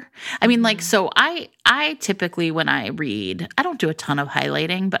other. I mean, like, so I typically, when I read, I don't do a ton of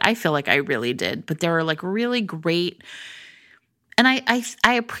highlighting, but I feel like I really did. But there are like really great, and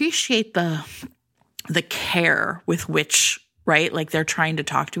I appreciate the care with which, right, like they're trying to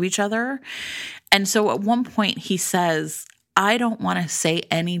talk to each other. And so at one point he says, I don't want to say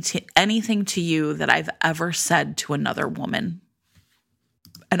anything to you that I've ever said to another woman.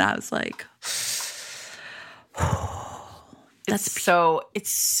 And I was like, it's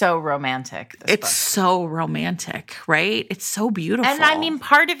so romantic. It's so romantic, right? It's so beautiful. And I mean,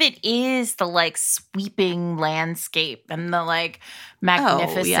 part of it is the like sweeping landscape and the like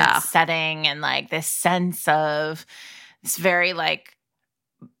magnificent setting and like this sense of this very like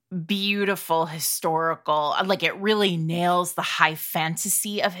beautiful historical, like it really nails the high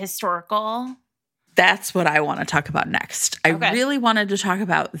fantasy of historical. That's what I want to talk about next. I really wanted to talk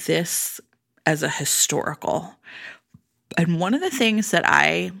about this as a historical. And one of the things that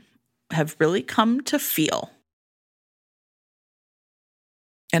I have really come to feel,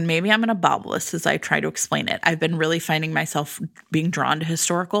 and maybe I'm going to bobble this as I try to explain it, I've been really finding myself being drawn to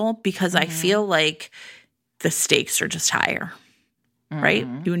historical because I feel like the stakes are just higher, right?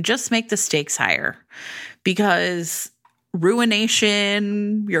 You can just make the stakes higher because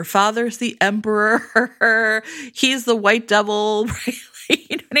ruination, your father's the emperor, he's the white devil, right?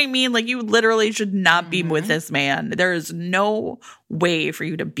 You know what I mean? Like you literally should not be with this man. There is no way for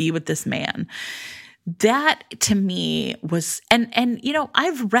you to be with this man. That to me was, and you know,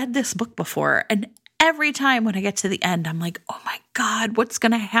 I've read this book before and every time when I get to the end, I'm like, oh my God, what's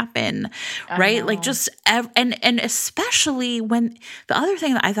going to happen? Right? Like just, and especially when the other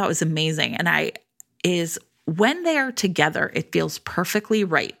thing that I thought was amazing is when they are together, it feels perfectly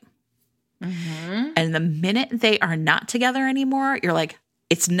right. Mm-hmm. And the minute they are not together anymore, you're like,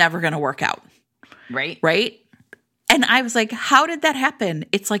 it's never going to work out. Right. Right? And I was like, how did that happen?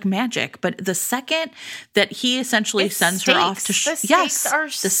 It's like magic. But the second that he essentially sends her off to... the stakes are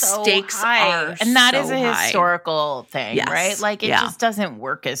so high. And that is a historical thing, right? Like, it just doesn't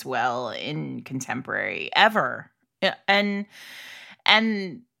work as well in contemporary ever. Yeah. And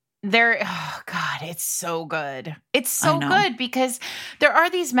there, oh God, it's so good. It's so good because there are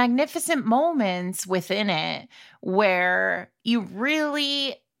these magnificent moments within it where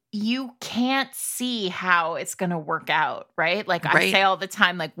you can't see how it's going to work out, right? Like I say all the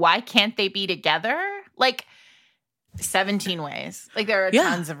time, like, why can't they be together? Like 17 ways. Like there are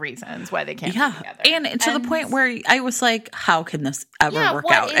tons of reasons why they can't be together. And to the point where I was like, how can this ever work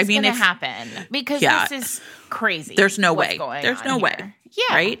out? I mean, it's happen because this is crazy. There's no way. There's no way.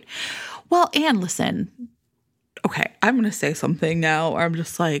 Yeah. Right? Well, and listen, okay, I'm going to say something now. I'm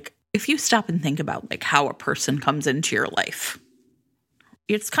just like, if you stop and think about like how a person comes into your life,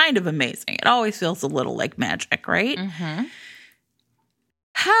 it's kind of amazing. It always feels a little like magic, right? Mm-hmm.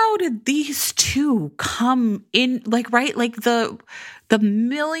 How did these two come in? Like, right? Like the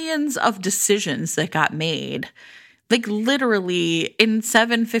millions of decisions that got made, like literally in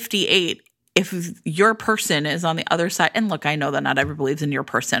 758, if your person is on the other side, and look, I know that not everyone believes in your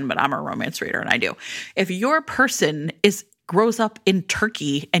person, but I'm a romance reader and I do. If your person grows up in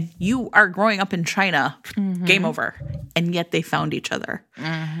Turkey and you are growing up in China, game over. And yet they found each other.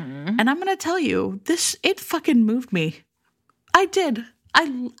 Mm-hmm. And I'm going to tell you, it fucking moved me. I did.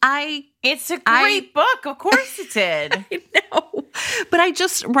 It's a great book. Of course it did. I know. But I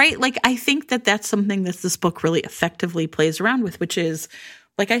just, like, I think that that's something that this book really effectively plays around with, which is,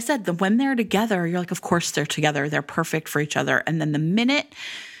 like I said, when they're together, you're like, of course they're together. They're perfect for each other. And then the minute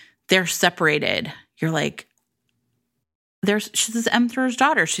they're separated, you're like, she's this emperor's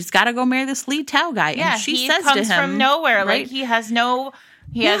daughter. She's got to go marry this Li Tao guy. Yeah, and she says to him, from nowhere. Right? Like he has no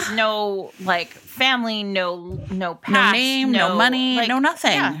like family, no past, no name, no money, like, no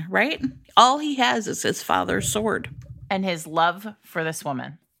nothing. Right? All he has is his father's sword and his love for this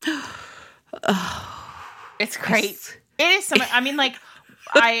woman. It's great. It is some. I mean, like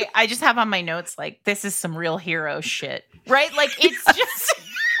I just have on my notes like this is some real hero shit, right? Like it's just.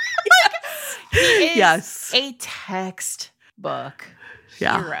 He is a textbook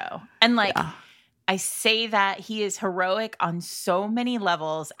hero. And like, I say that he is heroic on so many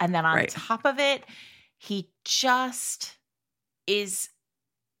levels. And then on top of it, he is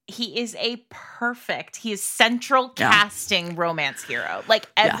central casting romance hero. Like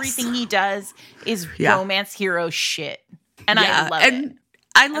everything he does is romance hero shit. And I love it.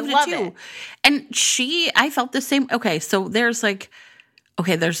 I love it too. And I felt the same. Okay. So there's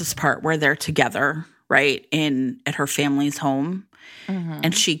there's this part where they're together, right, at her family's home,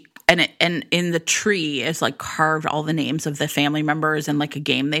 and in the tree is like carved all the names of the family members in like a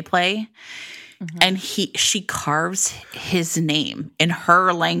game they play, and she carves his name in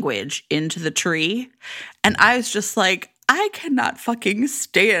her language into the tree, and I was just like, I cannot fucking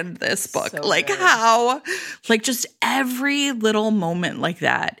stand this book. So like good. How, like just every little moment like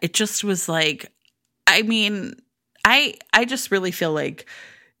that, it just was like, I mean. I just really feel like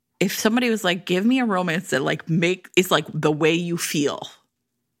if somebody was like, give me a romance that like it's like the way you feel,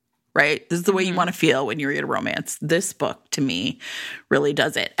 right? This is the way you want to feel when you read a romance. This book to me really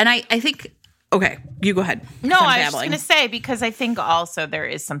does it. And I think, okay, you go ahead. No, I was just going to say, because I think also there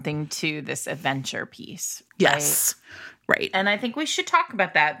is something to this adventure piece. Yes. Right. And I think we should talk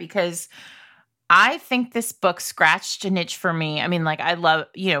about that because I think this book scratched a niche for me. I mean, like I love,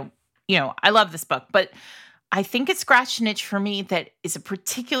 I love this book, but I think it scratched an itch for me that is a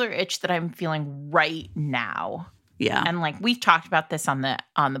particular itch that I'm feeling right now. Yeah. And like we've talked about this on the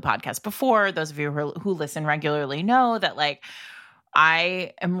podcast before. Those of you who listen regularly know that like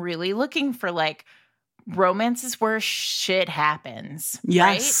I am really looking for like romances where shit happens.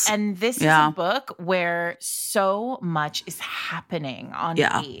 Yes. Right? And this is a book where so much is happening on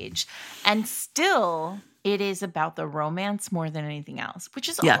page. And still it is about the romance more than anything else, which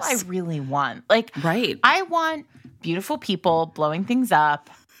is all I really want. Like, I want beautiful people blowing things up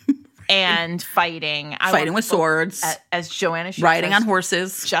and fighting. Fighting with swords. As Joanna Schuster riding on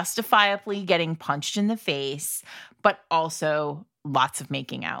horses. Justifiably getting punched in the face, but also lots of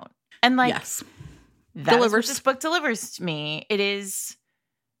making out. And like, that is what this book delivers to me. It is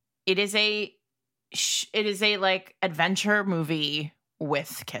a like adventure movie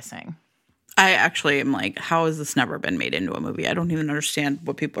with kissing. I actually am like, how has this never been made into a movie? I don't even understand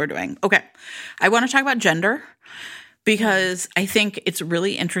what people are doing. Okay. I want to talk about gender because I think it's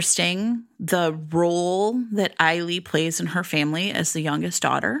really interesting the role that Eileen plays in her family as the youngest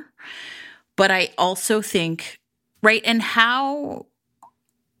daughter. But I also think, right, and how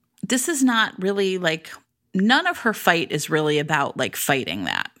this is not really like, none of her fight is really about like fighting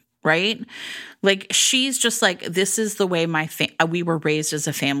that, right? Like she's just like, this is the way we were raised as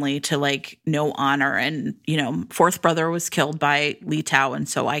a family to like know honor. And, you know, fourth brother was killed by Li Tao, and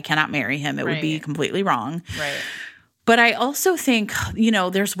so I cannot marry him. It would be completely wrong. Right. But I also think, you know,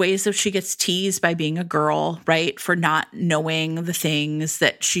 there's ways that she gets teased by being a girl, right, for not knowing the things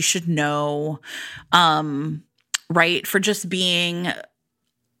that she should know, right, for just being,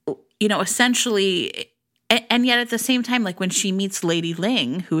 you know, essentially, and yet at the same time, like when she meets Lady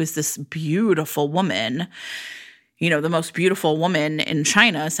Ling, who is this beautiful woman, you know, the most beautiful woman in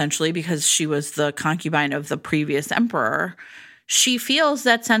China, essentially, because she was the concubine of the previous emperor, she feels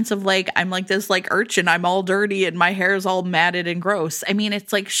that sense of like, I'm like this like urchin, I'm all dirty and my hair is all matted and gross. I mean,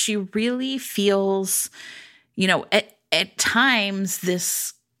 it's like she really feels, you know, at times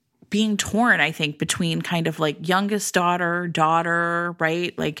this being torn, I think, between kind of like youngest daughter,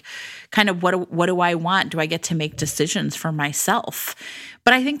 right? Like kind of what do I want? Do I get to make decisions for myself?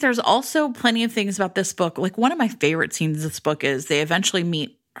 But I think there's also plenty of things about this book. Like one of my favorite scenes of this book is they eventually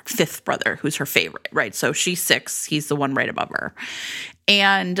meet fifth brother, who's her favorite, right? So she's 6, he's the one right above her.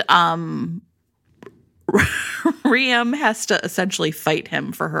 And Riem has to essentially fight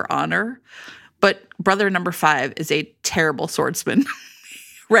him for her honor. But brother number 5 is a terrible swordsman,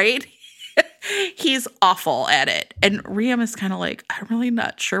 right? He's awful at it. And Riem is kind of like, I'm really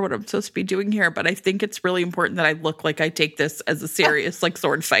not sure what I'm supposed to be doing here, but I think it's really important that I look like I take this as a serious like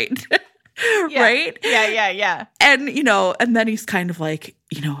sword fight. Yeah. Right? Yeah. And, you know, and then he's kind of like,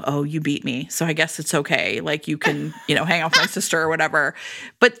 you know, oh, you beat me, so I guess it's okay. Like you can, you know, hang out with my sister or whatever.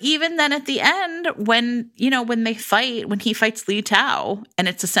 But even then at the end, when, you know, when they fight, when he fights Li Tao, and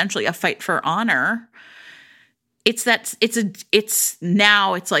it's essentially a fight for honor, it's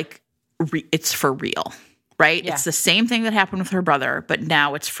for real, right? Yeah. It's the same thing that happened with her brother, but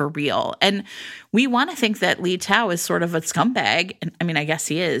now it's for real. And we want to think that Li Tao is sort of a scumbag. And I mean, I guess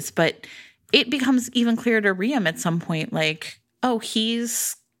he is, but it becomes even clearer to Riem at some point, like, oh,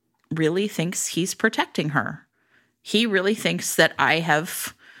 he's really thinks he's protecting her. He really thinks that I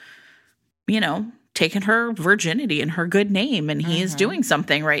have, you know, taken her virginity and her good name, and he is doing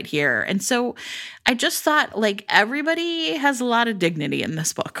something right here. And so I just thought, like, everybody has a lot of dignity in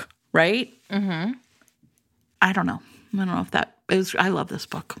this book, right? Mm-hmm. I don't know if that is, I love this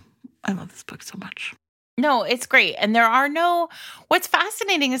book. I love this book so much. No, it's great. And what's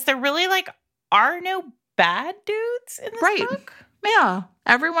fascinating is there really like are no bad dudes in this book. Yeah.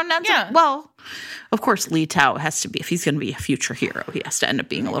 Everyone ends up, well, of course, Li Tao has to be, if he's going to be a future hero, he has to end up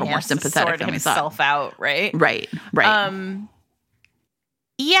being a little more sympathetic than we thought. Himself out, right? Right.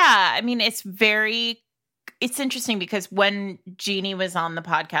 Yeah. I mean, it's interesting because when Jeannie was on the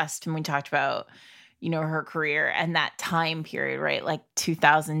podcast and we talked about, you know, her career and that time period, right? Like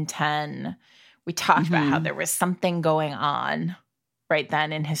 2010, we talked about how there was something going on right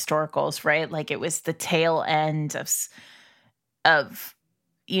then in historicals, right? Like it was the tail end of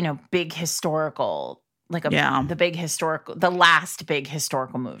you know, big historical, like the last big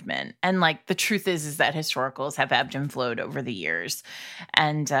historical movement. And like the truth is that historicals have ebbed and flowed over the years.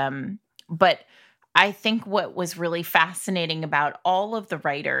 And but I think what was really fascinating about all of the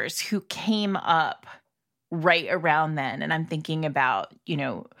writers who came up right around then, and I'm thinking about, you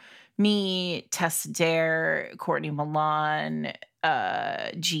know, me, Tessa Dare, Courtney Milan,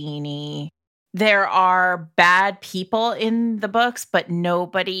 Jeannie. There are bad people in the books, but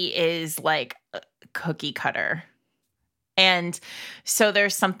nobody is like a cookie cutter. And so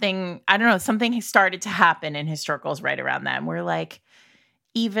there's something, I don't know, something started to happen in historicals right around then where like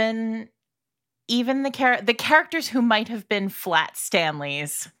even the characters who might have been flat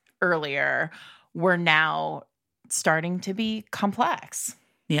Stanleys earlier were now starting to be complex.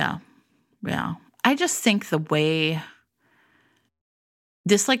 Yeah. I just think the way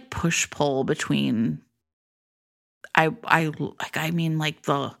this like push-pull between the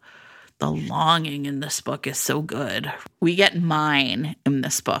longing in this book is so good. We get mine in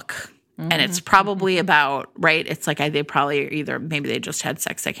this book. And it's probably about, right? It's like they probably either, maybe they just had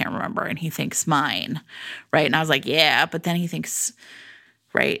sex, I can't remember, and he thinks mine, right? And I was like, yeah, but then he thinks,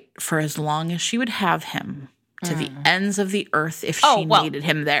 right, for as long as she would have him to the ends of the earth if she needed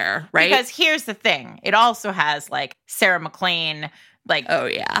him there, right? Because here's the thing. It also has like Sarah McLean, like, oh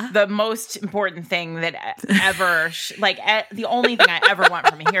yeah, the most important thing that ever, the only thing I ever want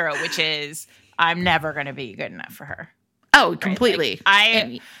from a hero, which is I'm never going to be good enough for her. Oh, completely.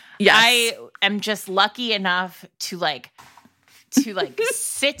 Like, Yes. I am just lucky enough to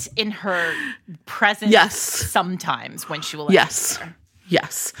sit in her presence sometimes when she will let me sit there.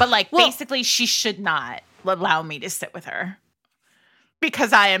 Yes. But basically she should not allow me to sit with her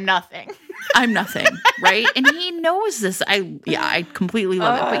because I am nothing. I'm nothing, right? And he knows this. I completely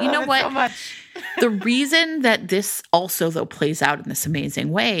love it. But you know what? So much. The reason that this also, though, plays out in this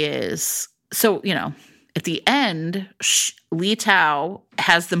amazing way is, so, at the end, Li Tao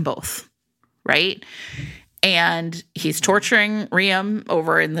has them both, right? And he's torturing Riem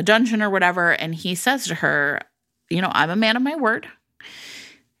over in the dungeon or whatever. And he says to her, I'm a man of my word.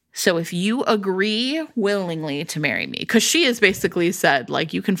 So if you agree willingly to marry me, because she has basically said,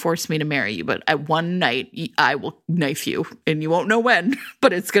 you can force me to marry you, but at one night I will knife you and you won't know when,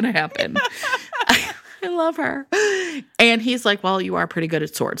 but it's going to happen. I love her. And he's like, well, you are pretty good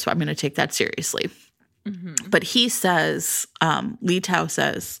at swords, so I'm going to take that seriously. Mm-hmm. But he says, Li Tao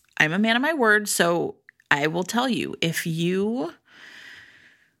says, I'm a man of my word, so I will tell you, if you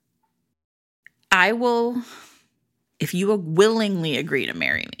willingly agree to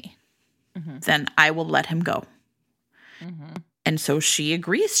marry me, then I will let him go. Mm-hmm. And so she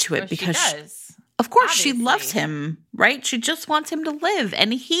agrees to it because of course she loves him, right? She just wants him to live.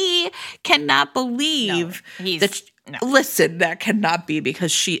 And he cannot believe listen, that cannot be,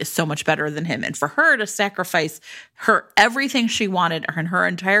 because she is so much better than him. And for her to sacrifice everything she wanted in her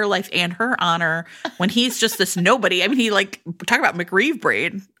entire life and her honor when he's just this nobody. I mean, he talk about McReeve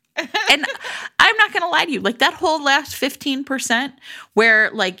brain. And I'm not going to lie to you, that whole last 15%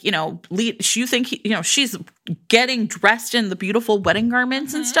 where you think she's getting dressed in the beautiful wedding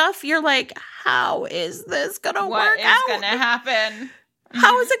garments and stuff. You're like, how is this going to work out? What is going to happen?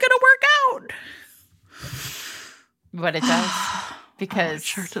 How is it going to work out? But it does, because it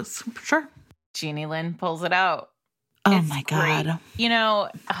sure does. Sure. Jeannie Lynn pulls it out. Oh my God.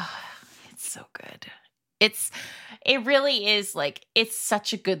 It's so good. It really is it's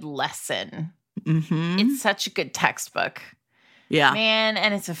such a good lesson. Mm-hmm. It's such a good textbook. Yeah. Man,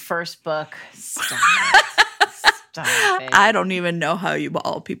 and it's a first book. Stop it. I don't even know how you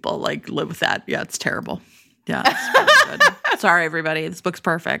all people live with that. Yeah, it's terrible. Yeah. It's really good. Sorry, everybody. This book's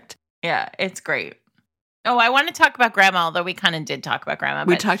perfect. Yeah, it's great. Oh, I want to talk about Grandma, although we kind of did talk about Grandma.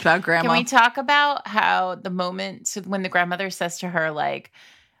 We talked about Grandma. Can we talk about how the moment when the grandmother says to her,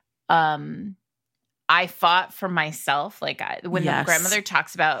 I fought for myself. When the grandmother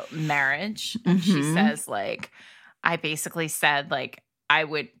talks about marriage, she says, I basically said, I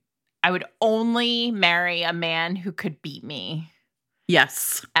would only marry a man who could beat me.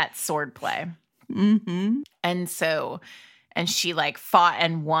 Yes. At swordplay. Mm-hmm. And she fought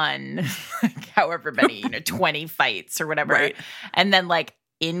and won however many, 20 fights or whatever. Right. And then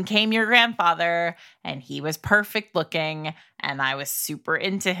in came your grandfather, and he was perfect looking, and I was super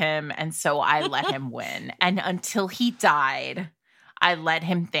into him. And so I let him win. And until he died, I let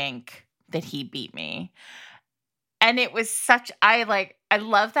him think that he beat me. And it was I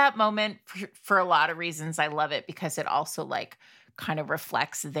love that moment for a lot of reasons. I love it because it also kind of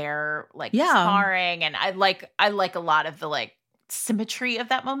reflects their sparring. And I like a lot of the symmetry of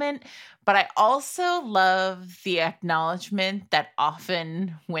that moment. But I also love the acknowledgement that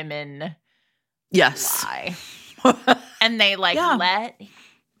often women lie. And they let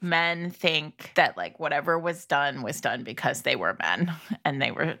men think that whatever was done because they were men and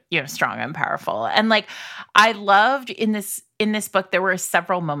they were strong and powerful. And I loved in this book, there were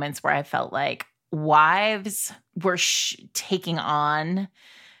several moments where I felt like wives were taking on,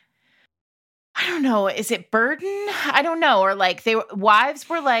 I don't know, is it burden? I don't know. Or wives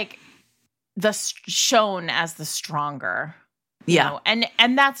were shown as the stronger. Yeah. And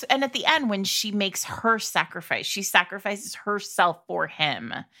at the end, when she makes her sacrifice, she sacrifices herself for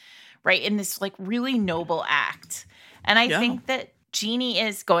him, right? In this really noble act. And I think that Jeannie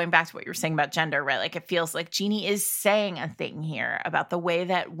is, going back to what you were saying about gender, right? It feels like Jeannie is saying a thing here about the way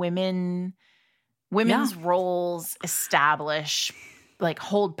that women's roles establish,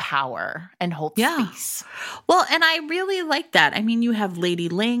 hold power and hold space. Well, and I really like that. I mean, you have Lady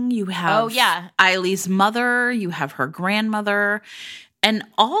Ling, you have Eileen's mother, you have her grandmother, and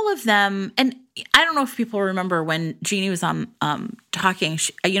all of them. And I don't know if people remember when Jeannie was on talking,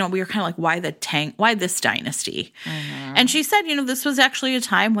 we were kind of why this dynasty? Mm-hmm. And she said, this was actually a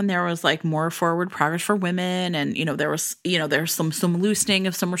time when there was more forward progress for women. And, there was some loosening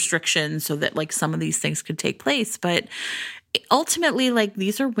of some restrictions so that some of these things could take place. But ultimately,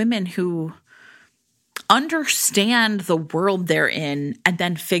 these are women who understand the world they're in and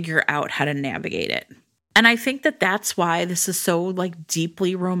then figure out how to navigate it. And I think that that's why this is so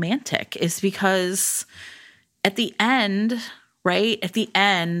deeply romantic, is because at the end, right? At the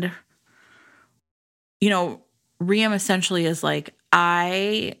end, you know, Riem essentially is like,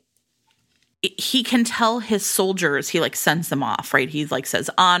 he can tell his soldiers, he like sends them off, right? He like says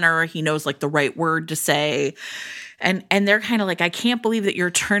honor, he knows like the right word to say. And they're kind of like, I can't believe that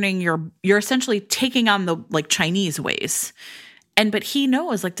you're essentially taking on the like Chinese ways. But he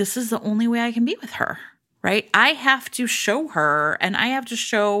knows like, this is the only way I can be with her, right? I have to show her, and I have to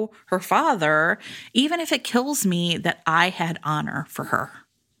show her father, even if it kills me, that I had honor for her.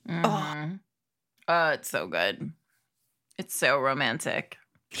 Mm-hmm. Oh, it's so good. It's so romantic.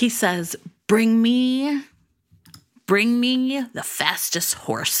 He says, bring me the fastest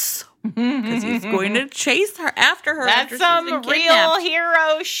horse. Because he's going to chase her after her. That's some real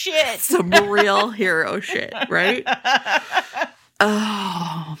hero shit. Some real hero shit, right?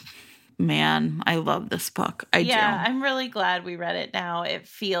 Oh, man. I love this book. I do. I'm really glad we read it now. It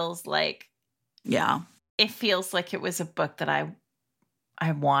feels like... Yeah. It feels like it was a book that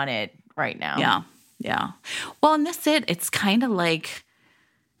I wanted right now. Yeah. Yeah. Well, and that's it. It's kind of like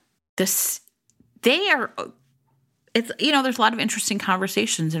this... It's, you know, there's a lot of interesting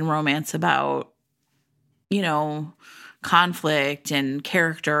conversations in romance about, you know, conflict and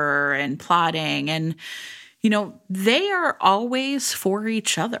character and plotting. And, you know, they are always for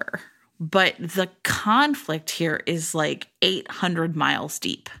each other. But the conflict here is like 800 miles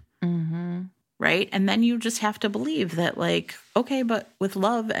deep. Mm-hmm. Right? And then you just have to believe that, like, okay, but with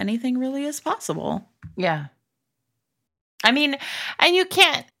love, anything really is possible. Yeah. I mean, and you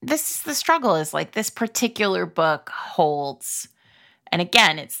can't, this is the struggle, is like this particular book holds, and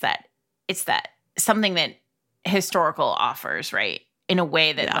again, it's that something that historical offers, right? In a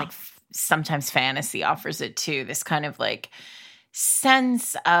way that like sometimes fantasy offers it too, this kind of like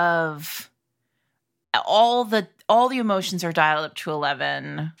sense of all the emotions are dialed up to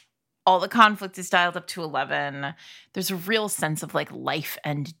 11. All the conflict is dialed up to 11. There's a real sense of like life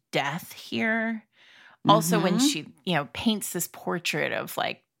and death here. Also, when she, you know, paints this portrait of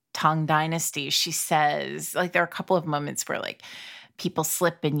like Tang Dynasty, she says, like, there are a couple of moments where like people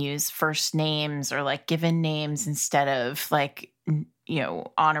slip and use first names or like given names instead of like, you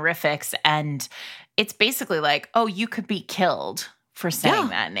know, honorifics. And it's basically like, oh, you could be killed for saying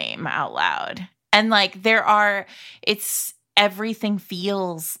that name out loud. And like everything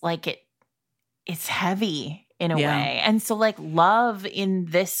feels like it's heavy in a way. And so like love in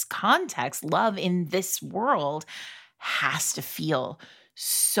this context, love in this world has to feel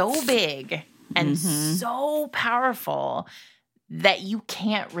so big and so powerful that you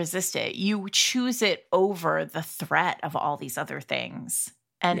can't resist it. You choose it over the threat of all these other things.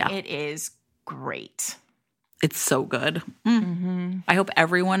 And it is great. It's so good. I hope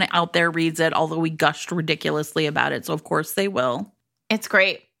everyone out there reads it, although we gushed ridiculously about it. So of course they will. It's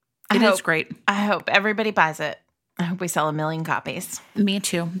great. It is great. I hope everybody buys it. I hope we sell 1 million copies. Me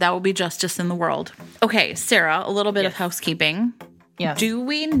too. That will be justice in the world. Okay, Sarah, a little bit of housekeeping. Yes. Do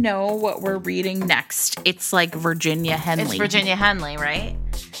we know what we're reading next? It's like Virginia Henley. It's Virginia Henley, right?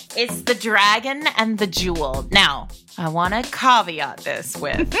 It's The Dragon and the Jewel. Now, I want to caveat this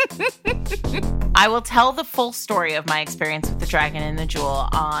with, I will tell the full story of my experience with The Dragon and the Jewel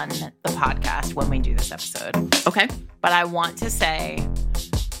on the podcast when we do this episode. Okay. But I want to say,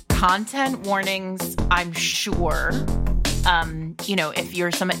 content warnings, I'm sure. You know, if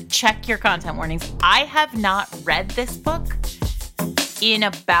you're check your content warnings. I have not read this book in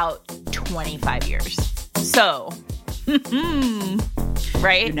about 25 years. So,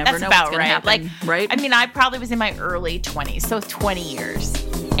 right? You never That's know about what's gonna right. happen, like, right? I mean, I probably was in my early 20s, so 20 years.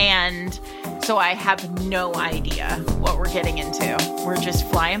 And so I have no idea what we're getting into. We're just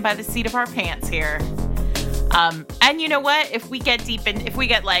flying by the seat of our pants here. And you know what? If we get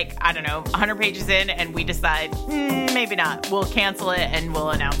like, I don't know, 100 pages in and we decide, maybe not, we'll cancel it and we'll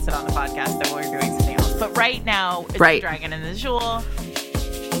announce it on the podcast that we're doing something else. But right now, it's The Dragon and the Jewel.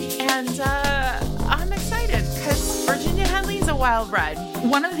 And I'm excited because Virginia Henley is a wild ride.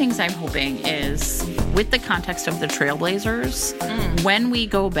 One of the things I'm hoping is, with the context of the Trailblazers, when we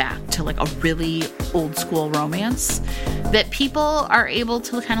go back to like a really old school romance, that people are able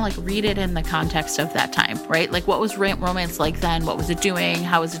to kind of like read it in the context of that time, right? Like, what was romance like then? What was it doing?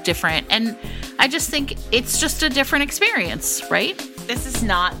 How was it different? And I just think it's just a different experience, right? This is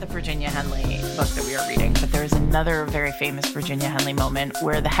not the Virginia Henley book that we are reading, but there is another very famous Virginia Henley moment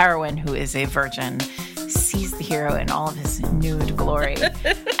where the heroine, who is a virgin, sees the hero in all of his nude glory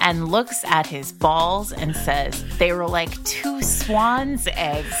and looks at his balls and says, they were like 2 swan's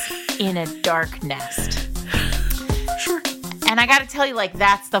eggs in a dark nest. Sure. And I got to tell you, like,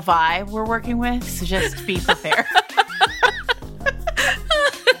 that's the vibe we're working with, so just be prepared.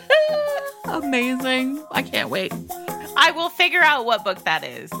 Amazing. I can't wait. I will figure out what book that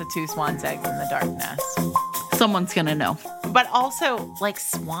is. The Two Swan's Eggs in the Dark Nest. Someone's going to know. But also, like,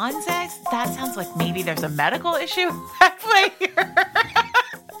 swan's eggs? That sounds like maybe there's a medical issue at play here.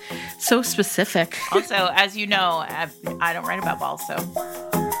 So specific. Also, as you know, I don't write about balls, so.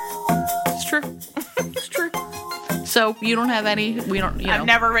 It's true. It's true. So you don't have any, I've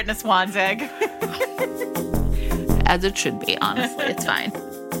never written a swan's egg. As it should be, honestly. It's fine.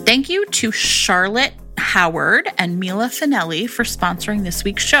 Thank you to Charlotte Howard and Mila Finelli for sponsoring this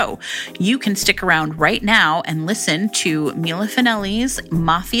week's show. You can stick around right now and listen to Mila Finelli's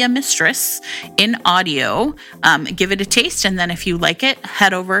Mafia Mistress in audio. Give it a taste, and then if you like it,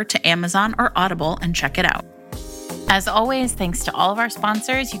 head over to Amazon or Audible and check it out. As always, thanks to all of our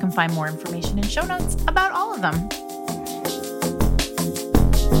sponsors. You can find more information in show notes about all of them.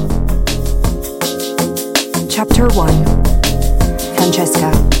 Chapter 1.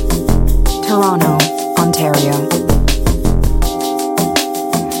 Francesca, Toronto, Ontario.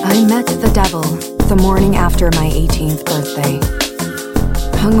 I met the devil the morning after my 18th birthday.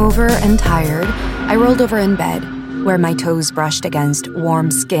 Hungover and tired, I rolled over in bed, where my toes brushed against warm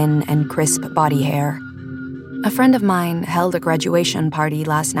skin and crisp body hair. A friend of mine held a graduation party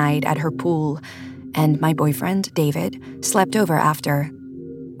last night at her pool, and my boyfriend, David, slept over after.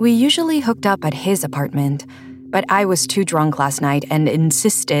 We usually hooked up at his apartment, but I was too drunk last night and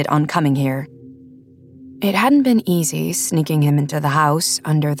insisted on coming here. It hadn't been easy sneaking him into the house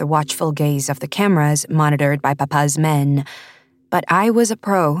under the watchful gaze of the cameras monitored by Papa's men, but I was a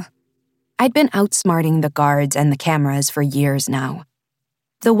pro. I'd been outsmarting the guards and the cameras for years now.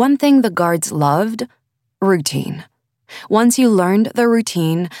 The one thing the guards loved? Routine. Once you learned the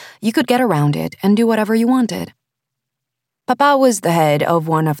routine, you could get around it and do whatever you wanted. Papa was the head of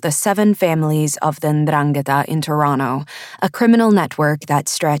one of the 7 families of the Ndrangheta in Toronto, a criminal network that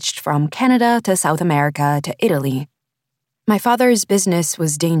stretched from Canada to South America to Italy. My father's business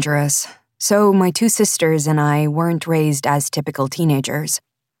was dangerous, so my 2 sisters and I weren't raised as typical teenagers.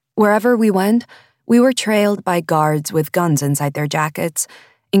 Wherever we went, we were trailed by guards with guns inside their jackets,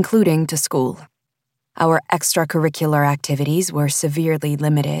 including to school. Our extracurricular activities were severely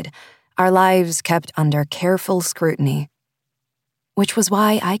limited, our lives kept under careful scrutiny. Which was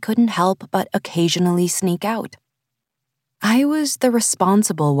why I couldn't help but occasionally sneak out. I was the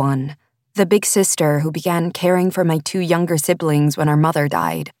responsible one, the big sister who began caring for my 2 younger siblings when our mother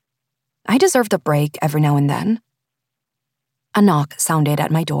died. I deserved a break every now and then. A knock sounded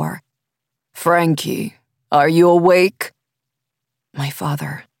at my door. "Frankie, are you awake?" My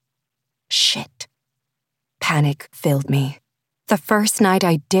father. Shit. Panic filled me. The first night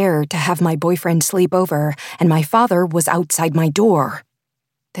I dared to have my boyfriend sleep over, and my father was outside my door.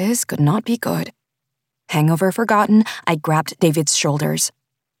 This could not be good. Hangover forgotten, I grabbed David's shoulders.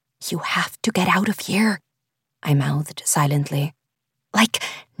 "You have to get out of here," I mouthed silently. "Like,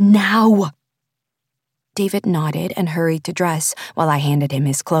 now." David nodded and hurried to dress while I handed him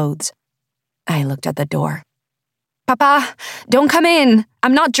his clothes. I looked at the door. "Papa, don't come in.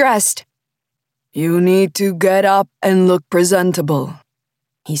 I'm not dressed." "You need to get up and look presentable,"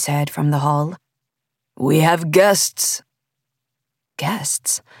 he said from the hall. "We have guests."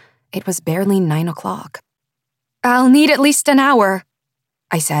 Guests? It was barely 9 o'clock. "I'll need at least an hour,"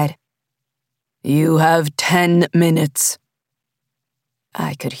 I said. "You have 10 minutes.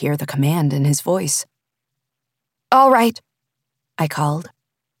 I could hear the command in his voice. "All right," I called.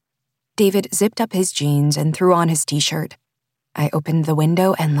 David zipped up his jeans and threw on his t-shirt. I opened the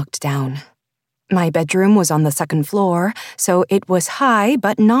window and looked down. My bedroom was on the 2nd floor, so it was high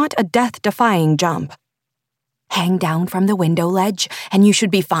but not a death-defying jump. "Hang down from the window ledge and you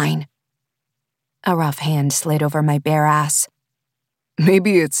should be fine." A rough hand slid over my bare ass.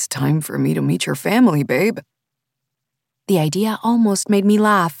 "Maybe it's time for me to meet your family, babe." The idea almost made me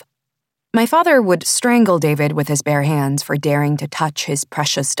laugh. My father would strangle David with his bare hands for daring to touch his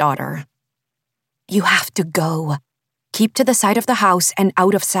precious daughter. "You have to go. Keep to the side of the house and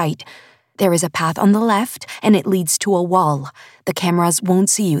out of sight. There is a path on the left, and it leads to a wall. The cameras won't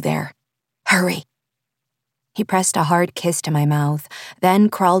see you there. Hurry." He pressed a hard kiss to my mouth, then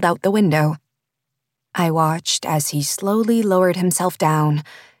crawled out the window. I watched as he slowly lowered himself down,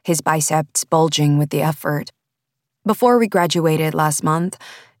 his biceps bulging with the effort. Before we graduated last month,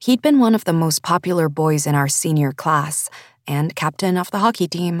 he'd been one of the most popular boys in our senior class and captain of the hockey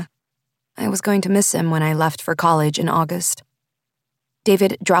team. I was going to miss him when I left for college in August.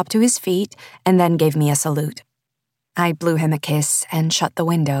 David dropped to his feet and then gave me a salute. I blew him a kiss and shut the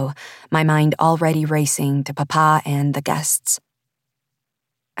window, my mind already racing to Papa and the guests.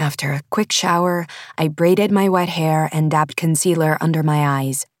 After a quick shower, I braided my wet hair and dabbed concealer under my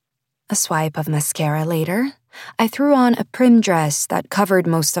eyes. A swipe of mascara later, I threw on a prim dress that covered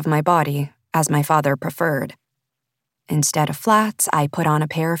most of my body, as my father preferred. Instead of flats, I put on a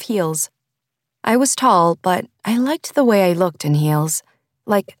pair of heels. I was tall, but I liked the way I looked in heels,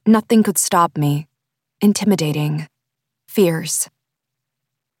 like nothing could stop me. Intimidating. Fierce.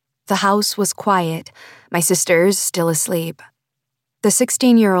 The house was quiet, my sisters still asleep. The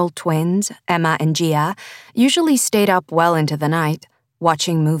 16-year-old twins, Emma and Gia, usually stayed up well into the night,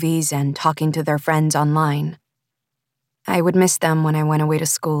 watching movies and talking to their friends online. I would miss them when I went away to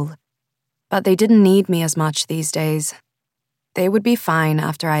school, but they didn't need me as much these days. They would be fine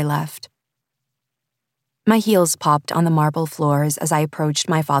after I left. My heels popped on the marble floors as I approached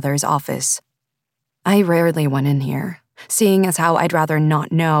my father's office. I rarely went in here, seeing as how I'd rather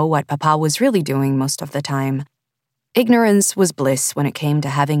not know what Papa was really doing most of the time. Ignorance was bliss when it came to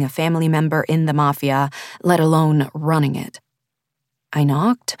having a family member in the mafia, let alone running it. I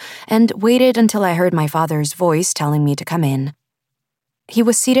knocked and waited until I heard my father's voice telling me to come in. He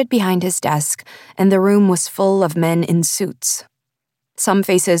was seated behind his desk, and the room was full of men in suits. Some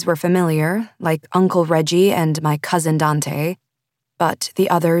faces were familiar, like Uncle Reggie and my cousin Dante, but the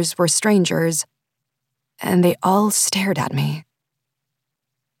others were strangers, and they all stared at me.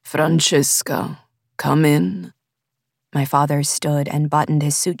 "Francesca, come in." My father stood and buttoned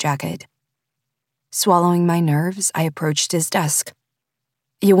his suit jacket. Swallowing my nerves, I approached his desk.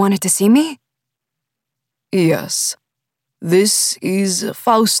 "You wanted to see me?" "Yes. This is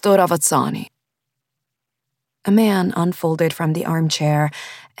Fausto Ravazzani." A man unfolded from the armchair,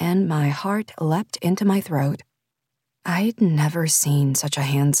 and my heart leapt into my throat. I'd never seen such a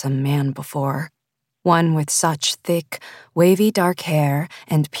handsome man before. One with such thick, wavy dark hair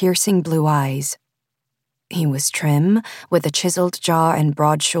and piercing blue eyes. He was trim, with a chiseled jaw and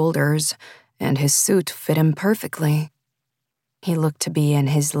broad shoulders, and his suit fit him perfectly. He looked to be in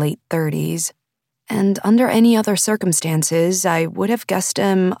his late 30s, and under any other circumstances, I would have guessed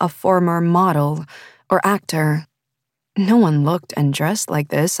him a former model or actor. No one looked and dressed like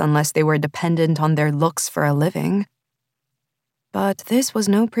this unless they were dependent on their looks for a living. But this was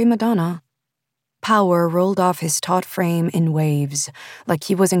no prima donna. Power rolled off his taut frame in waves, like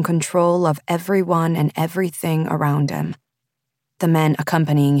he was in control of everyone and everything around him. The men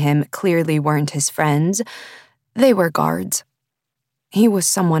accompanying him clearly weren't his friends. They were guards. He was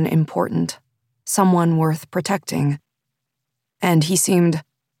someone important, someone worth protecting. And he seemed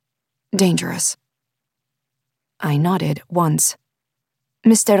dangerous. I nodded once.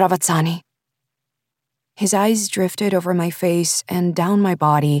 "Mr. Ravazzani." His eyes drifted over my face and down my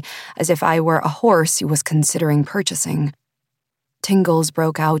body as if I were a horse he was considering purchasing. Tingles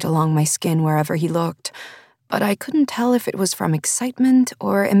broke out along my skin wherever he looked, but I couldn't tell if it was from excitement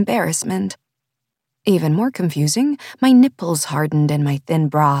or embarrassment. Even more confusing, my nipples hardened in my thin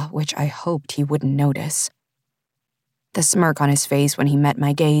bra, which I hoped he wouldn't notice. The smirk on his face when he met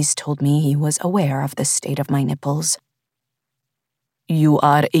my gaze told me he was aware of the state of my nipples. "You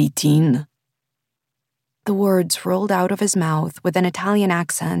are 18. The words rolled out of his mouth with an Italian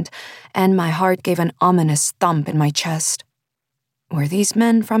accent, and my heart gave an ominous thump in my chest. Were these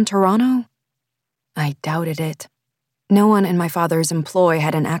men from Toronto? I doubted it. No one in my father's employ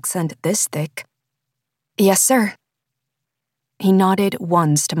had an accent this thick. "Yes, sir." He nodded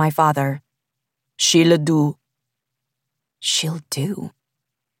once to my father. "She'll do." "She'll do?"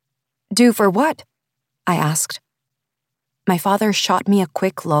 "Do for what?" I asked. My father shot me a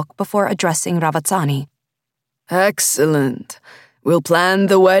quick look before addressing Ravazzani. "Excellent. We'll plan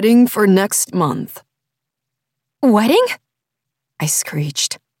the wedding for next month." "Wedding?" I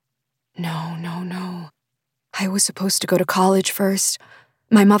screeched. No. I was supposed to go to college first.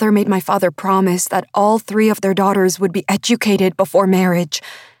 My mother made my father promise that all 3 of their daughters would be educated before marriage.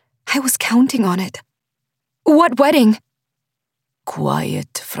 I was counting on it. "What wedding?"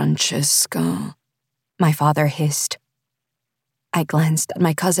 "Quiet, Francesca," my father hissed. I glanced at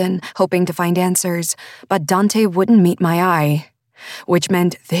my cousin, hoping to find answers, but Dante wouldn't meet my eye, which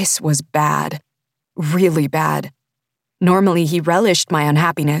meant this was bad. Really bad. Normally, he relished my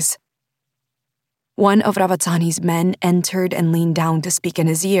unhappiness. One of Ravazzani's men entered and leaned down to speak in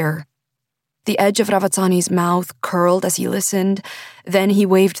his ear. The edge of Ravazzani's mouth curled as he listened, then he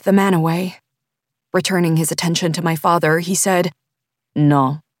waved the man away. Returning his attention to my father, he said,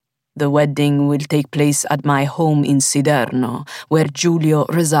 "No. The wedding will take place at my home in Siderno, where Giulio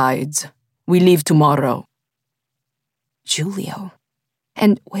resides. We leave tomorrow." Giulio?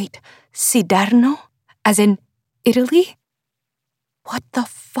 And wait, Siderno? As in Italy? What the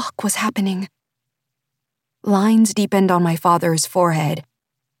fuck was happening? Lines deepened on my father's forehead.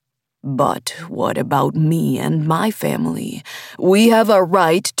 "But what about me and my family? We have a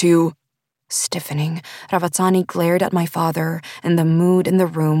right to..." Stiffening, Ravazzani glared at my father, and the mood in the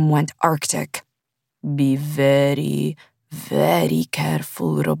room went arctic. Be very, very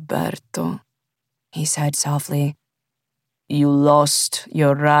careful, Roberto, he said softly. You lost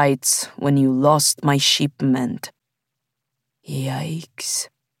your rights when you lost my shipment. Yikes.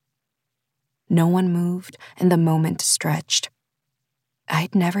 No one moved, and the moment stretched.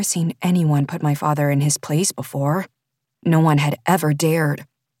 I'd never seen anyone put my father in his place before. No one had ever dared.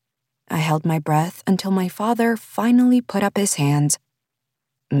 I held my breath until my father finally put up his hands.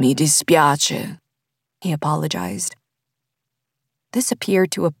 Mi dispiace, he apologized. This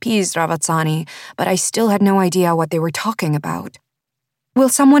appeared to appease Ravazzani, but I still had no idea what they were talking about. Will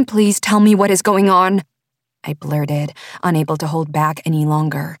someone please tell me what is going on? I blurted, unable to hold back any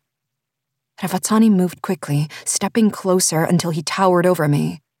longer. Ravazzani moved quickly, stepping closer until he towered over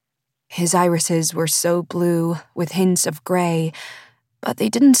me. His irises were so blue, with hints of gray, but they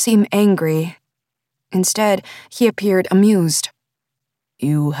didn't seem angry. Instead, he appeared amused.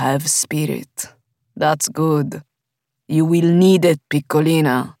 You have spirit. That's good. You will need it,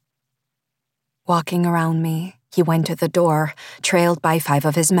 Piccolina. Walking around me, he went to the door, trailed by 5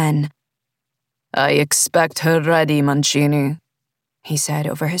 of his men. I expect her ready, Mancini, he said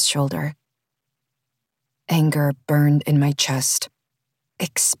over his shoulder. Anger burned in my chest.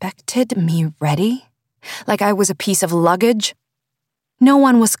 Expected me ready? Like I was a piece of luggage? No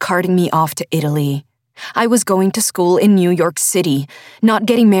one was carting me off to Italy. I was going to school in New York City, not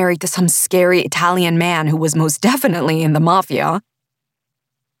getting married to some scary Italian man who was most definitely in the mafia.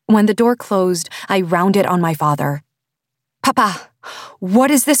 When the door closed, I rounded on my father. Papa, what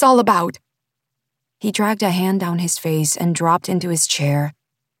is this all about? He dragged a hand down his face and dropped into his chair.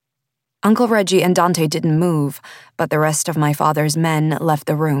 Uncle Reggie and Dante didn't move, but the rest of my father's men left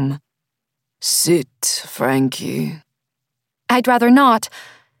the room. Sit, Frankie. I'd rather not.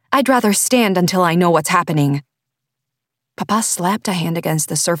 I'd rather stand until I know what's happening. Papa slapped a hand against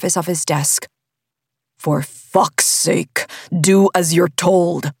the surface of his desk. For fuck's sake, do as you're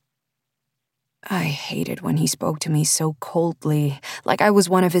told. I hated when he spoke to me so coldly, like I was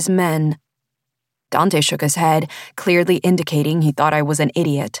one of his men. Dante shook his head, clearly indicating he thought I was an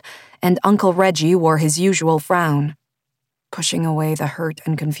idiot, and Uncle Reggie wore his usual frown. Pushing away the hurt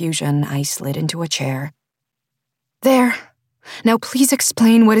and confusion, I slid into a chair. There. Now please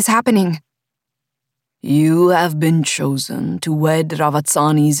explain what is happening. You have been chosen to wed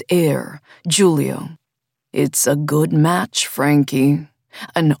Ravazzani's heir, Giulio. It's a good match, Frankie.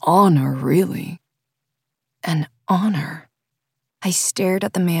 An honor, really. An honor? I stared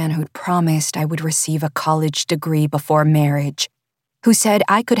at the man who'd promised I would receive a college degree before marriage, who said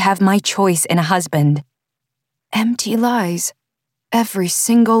I could have my choice in a husband. Empty lies. Every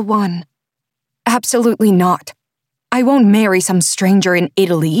single one. Absolutely not. I won't marry some stranger in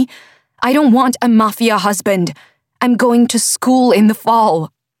Italy. I don't want a mafia husband. I'm going to school in the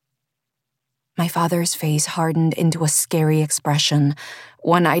fall. My father's face hardened into a scary expression,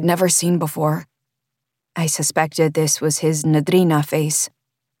 one I'd never seen before. I suspected this was his Nadrina face,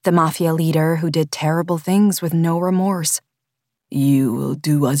 the mafia leader who did terrible things with no remorse. You will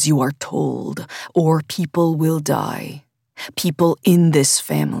do as you are told, or people will die. People in this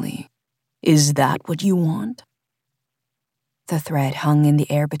family. Is that what you want? The thread hung in the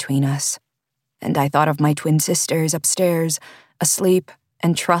air between us, and I thought of my twin sisters upstairs, asleep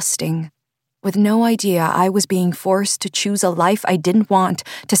and trusting, with no idea I was being forced to choose a life I didn't want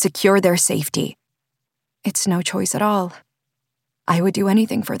to secure their safety. It's no choice at all. I would do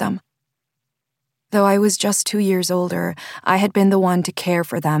anything for them. Though I was just 2 years older, I had been the one to care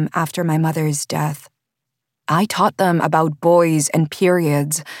for them after my mother's death. I taught them about boys and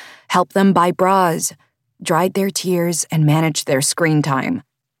periods, helped them buy bras, dried their tears, and managed their screen time.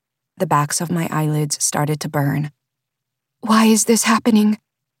 The backs of my eyelids started to burn. Why is this happening?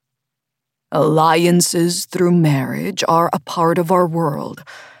 Alliances through marriage are a part of our world.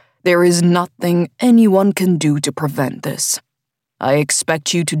 There is nothing anyone can do to prevent this. I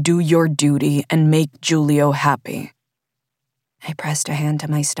expect you to do your duty and make Giulio happy. I pressed a hand to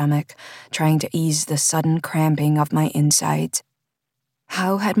my stomach, trying to ease the sudden cramping of my insides.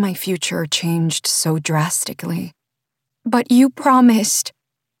 How had my future changed so drastically? But you promised,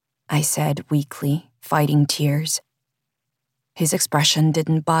 I said weakly, fighting tears. His expression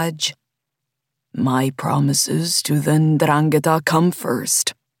didn't budge. My promises to the 'Ndrangheta come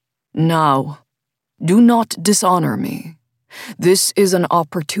first. Now, do not dishonor me. This is an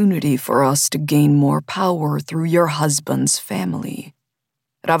opportunity for us to gain more power through your husband's family.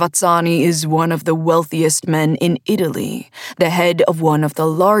 Ravazzani is one of the wealthiest men in Italy, the head of one of the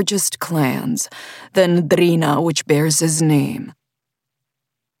largest clans, the Ndrina which bears his name.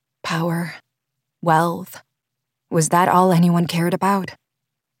 Power. Wealth. Was that all anyone cared about?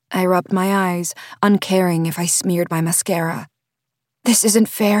 I rubbed my eyes, uncaring if I smeared my mascara. This isn't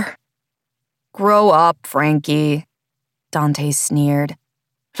fair. Grow up, Frankie, Dante sneered.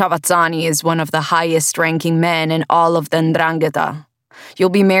 Ravazzani is one of the highest-ranking men in all of the 'Ndrangheta.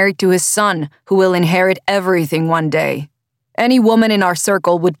 You'll be married to his son, who will inherit everything one day. Any woman in our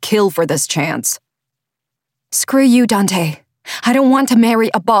circle would kill for this chance. Screw you, Dante. I don't want to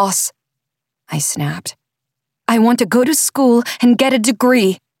marry a boss, I snapped. I want to go to school and get a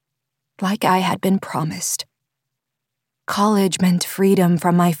degree, like I had been promised. College meant freedom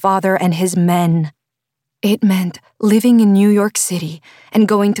from my father and his men. It meant living in New York City and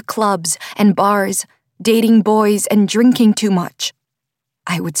going to clubs and bars, dating boys and drinking too much.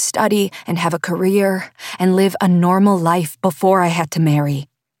 I would study and have a career and live a normal life before I had to marry.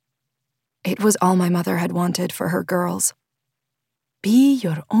 It was all my mother had wanted for her girls. Be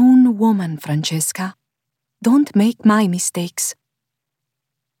your own woman, Francesca. Don't make my mistakes.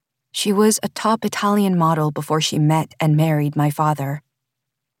 She was a top Italian model before she met and married my father.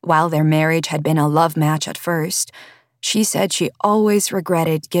 While their marriage had been a love match at first, she said she always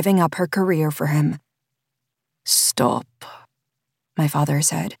regretted giving up her career for him. Stop, my father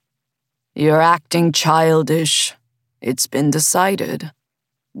said. You're acting childish. It's been decided.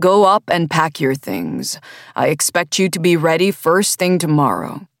 Go up and pack your things. I expect you to be ready first thing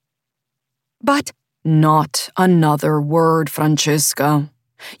tomorrow. But... Not another word, Francesca.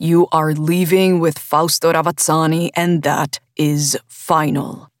 You are leaving with Fausto Ravazzani, and that is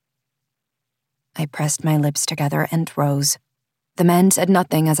final. I pressed my lips together and rose. The men said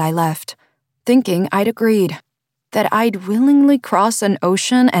nothing as I left, thinking I'd agreed, that I'd willingly cross an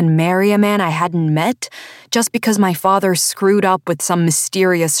ocean and marry a man I hadn't met just because my father screwed up with some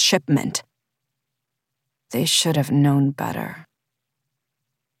mysterious shipment. They should have known better.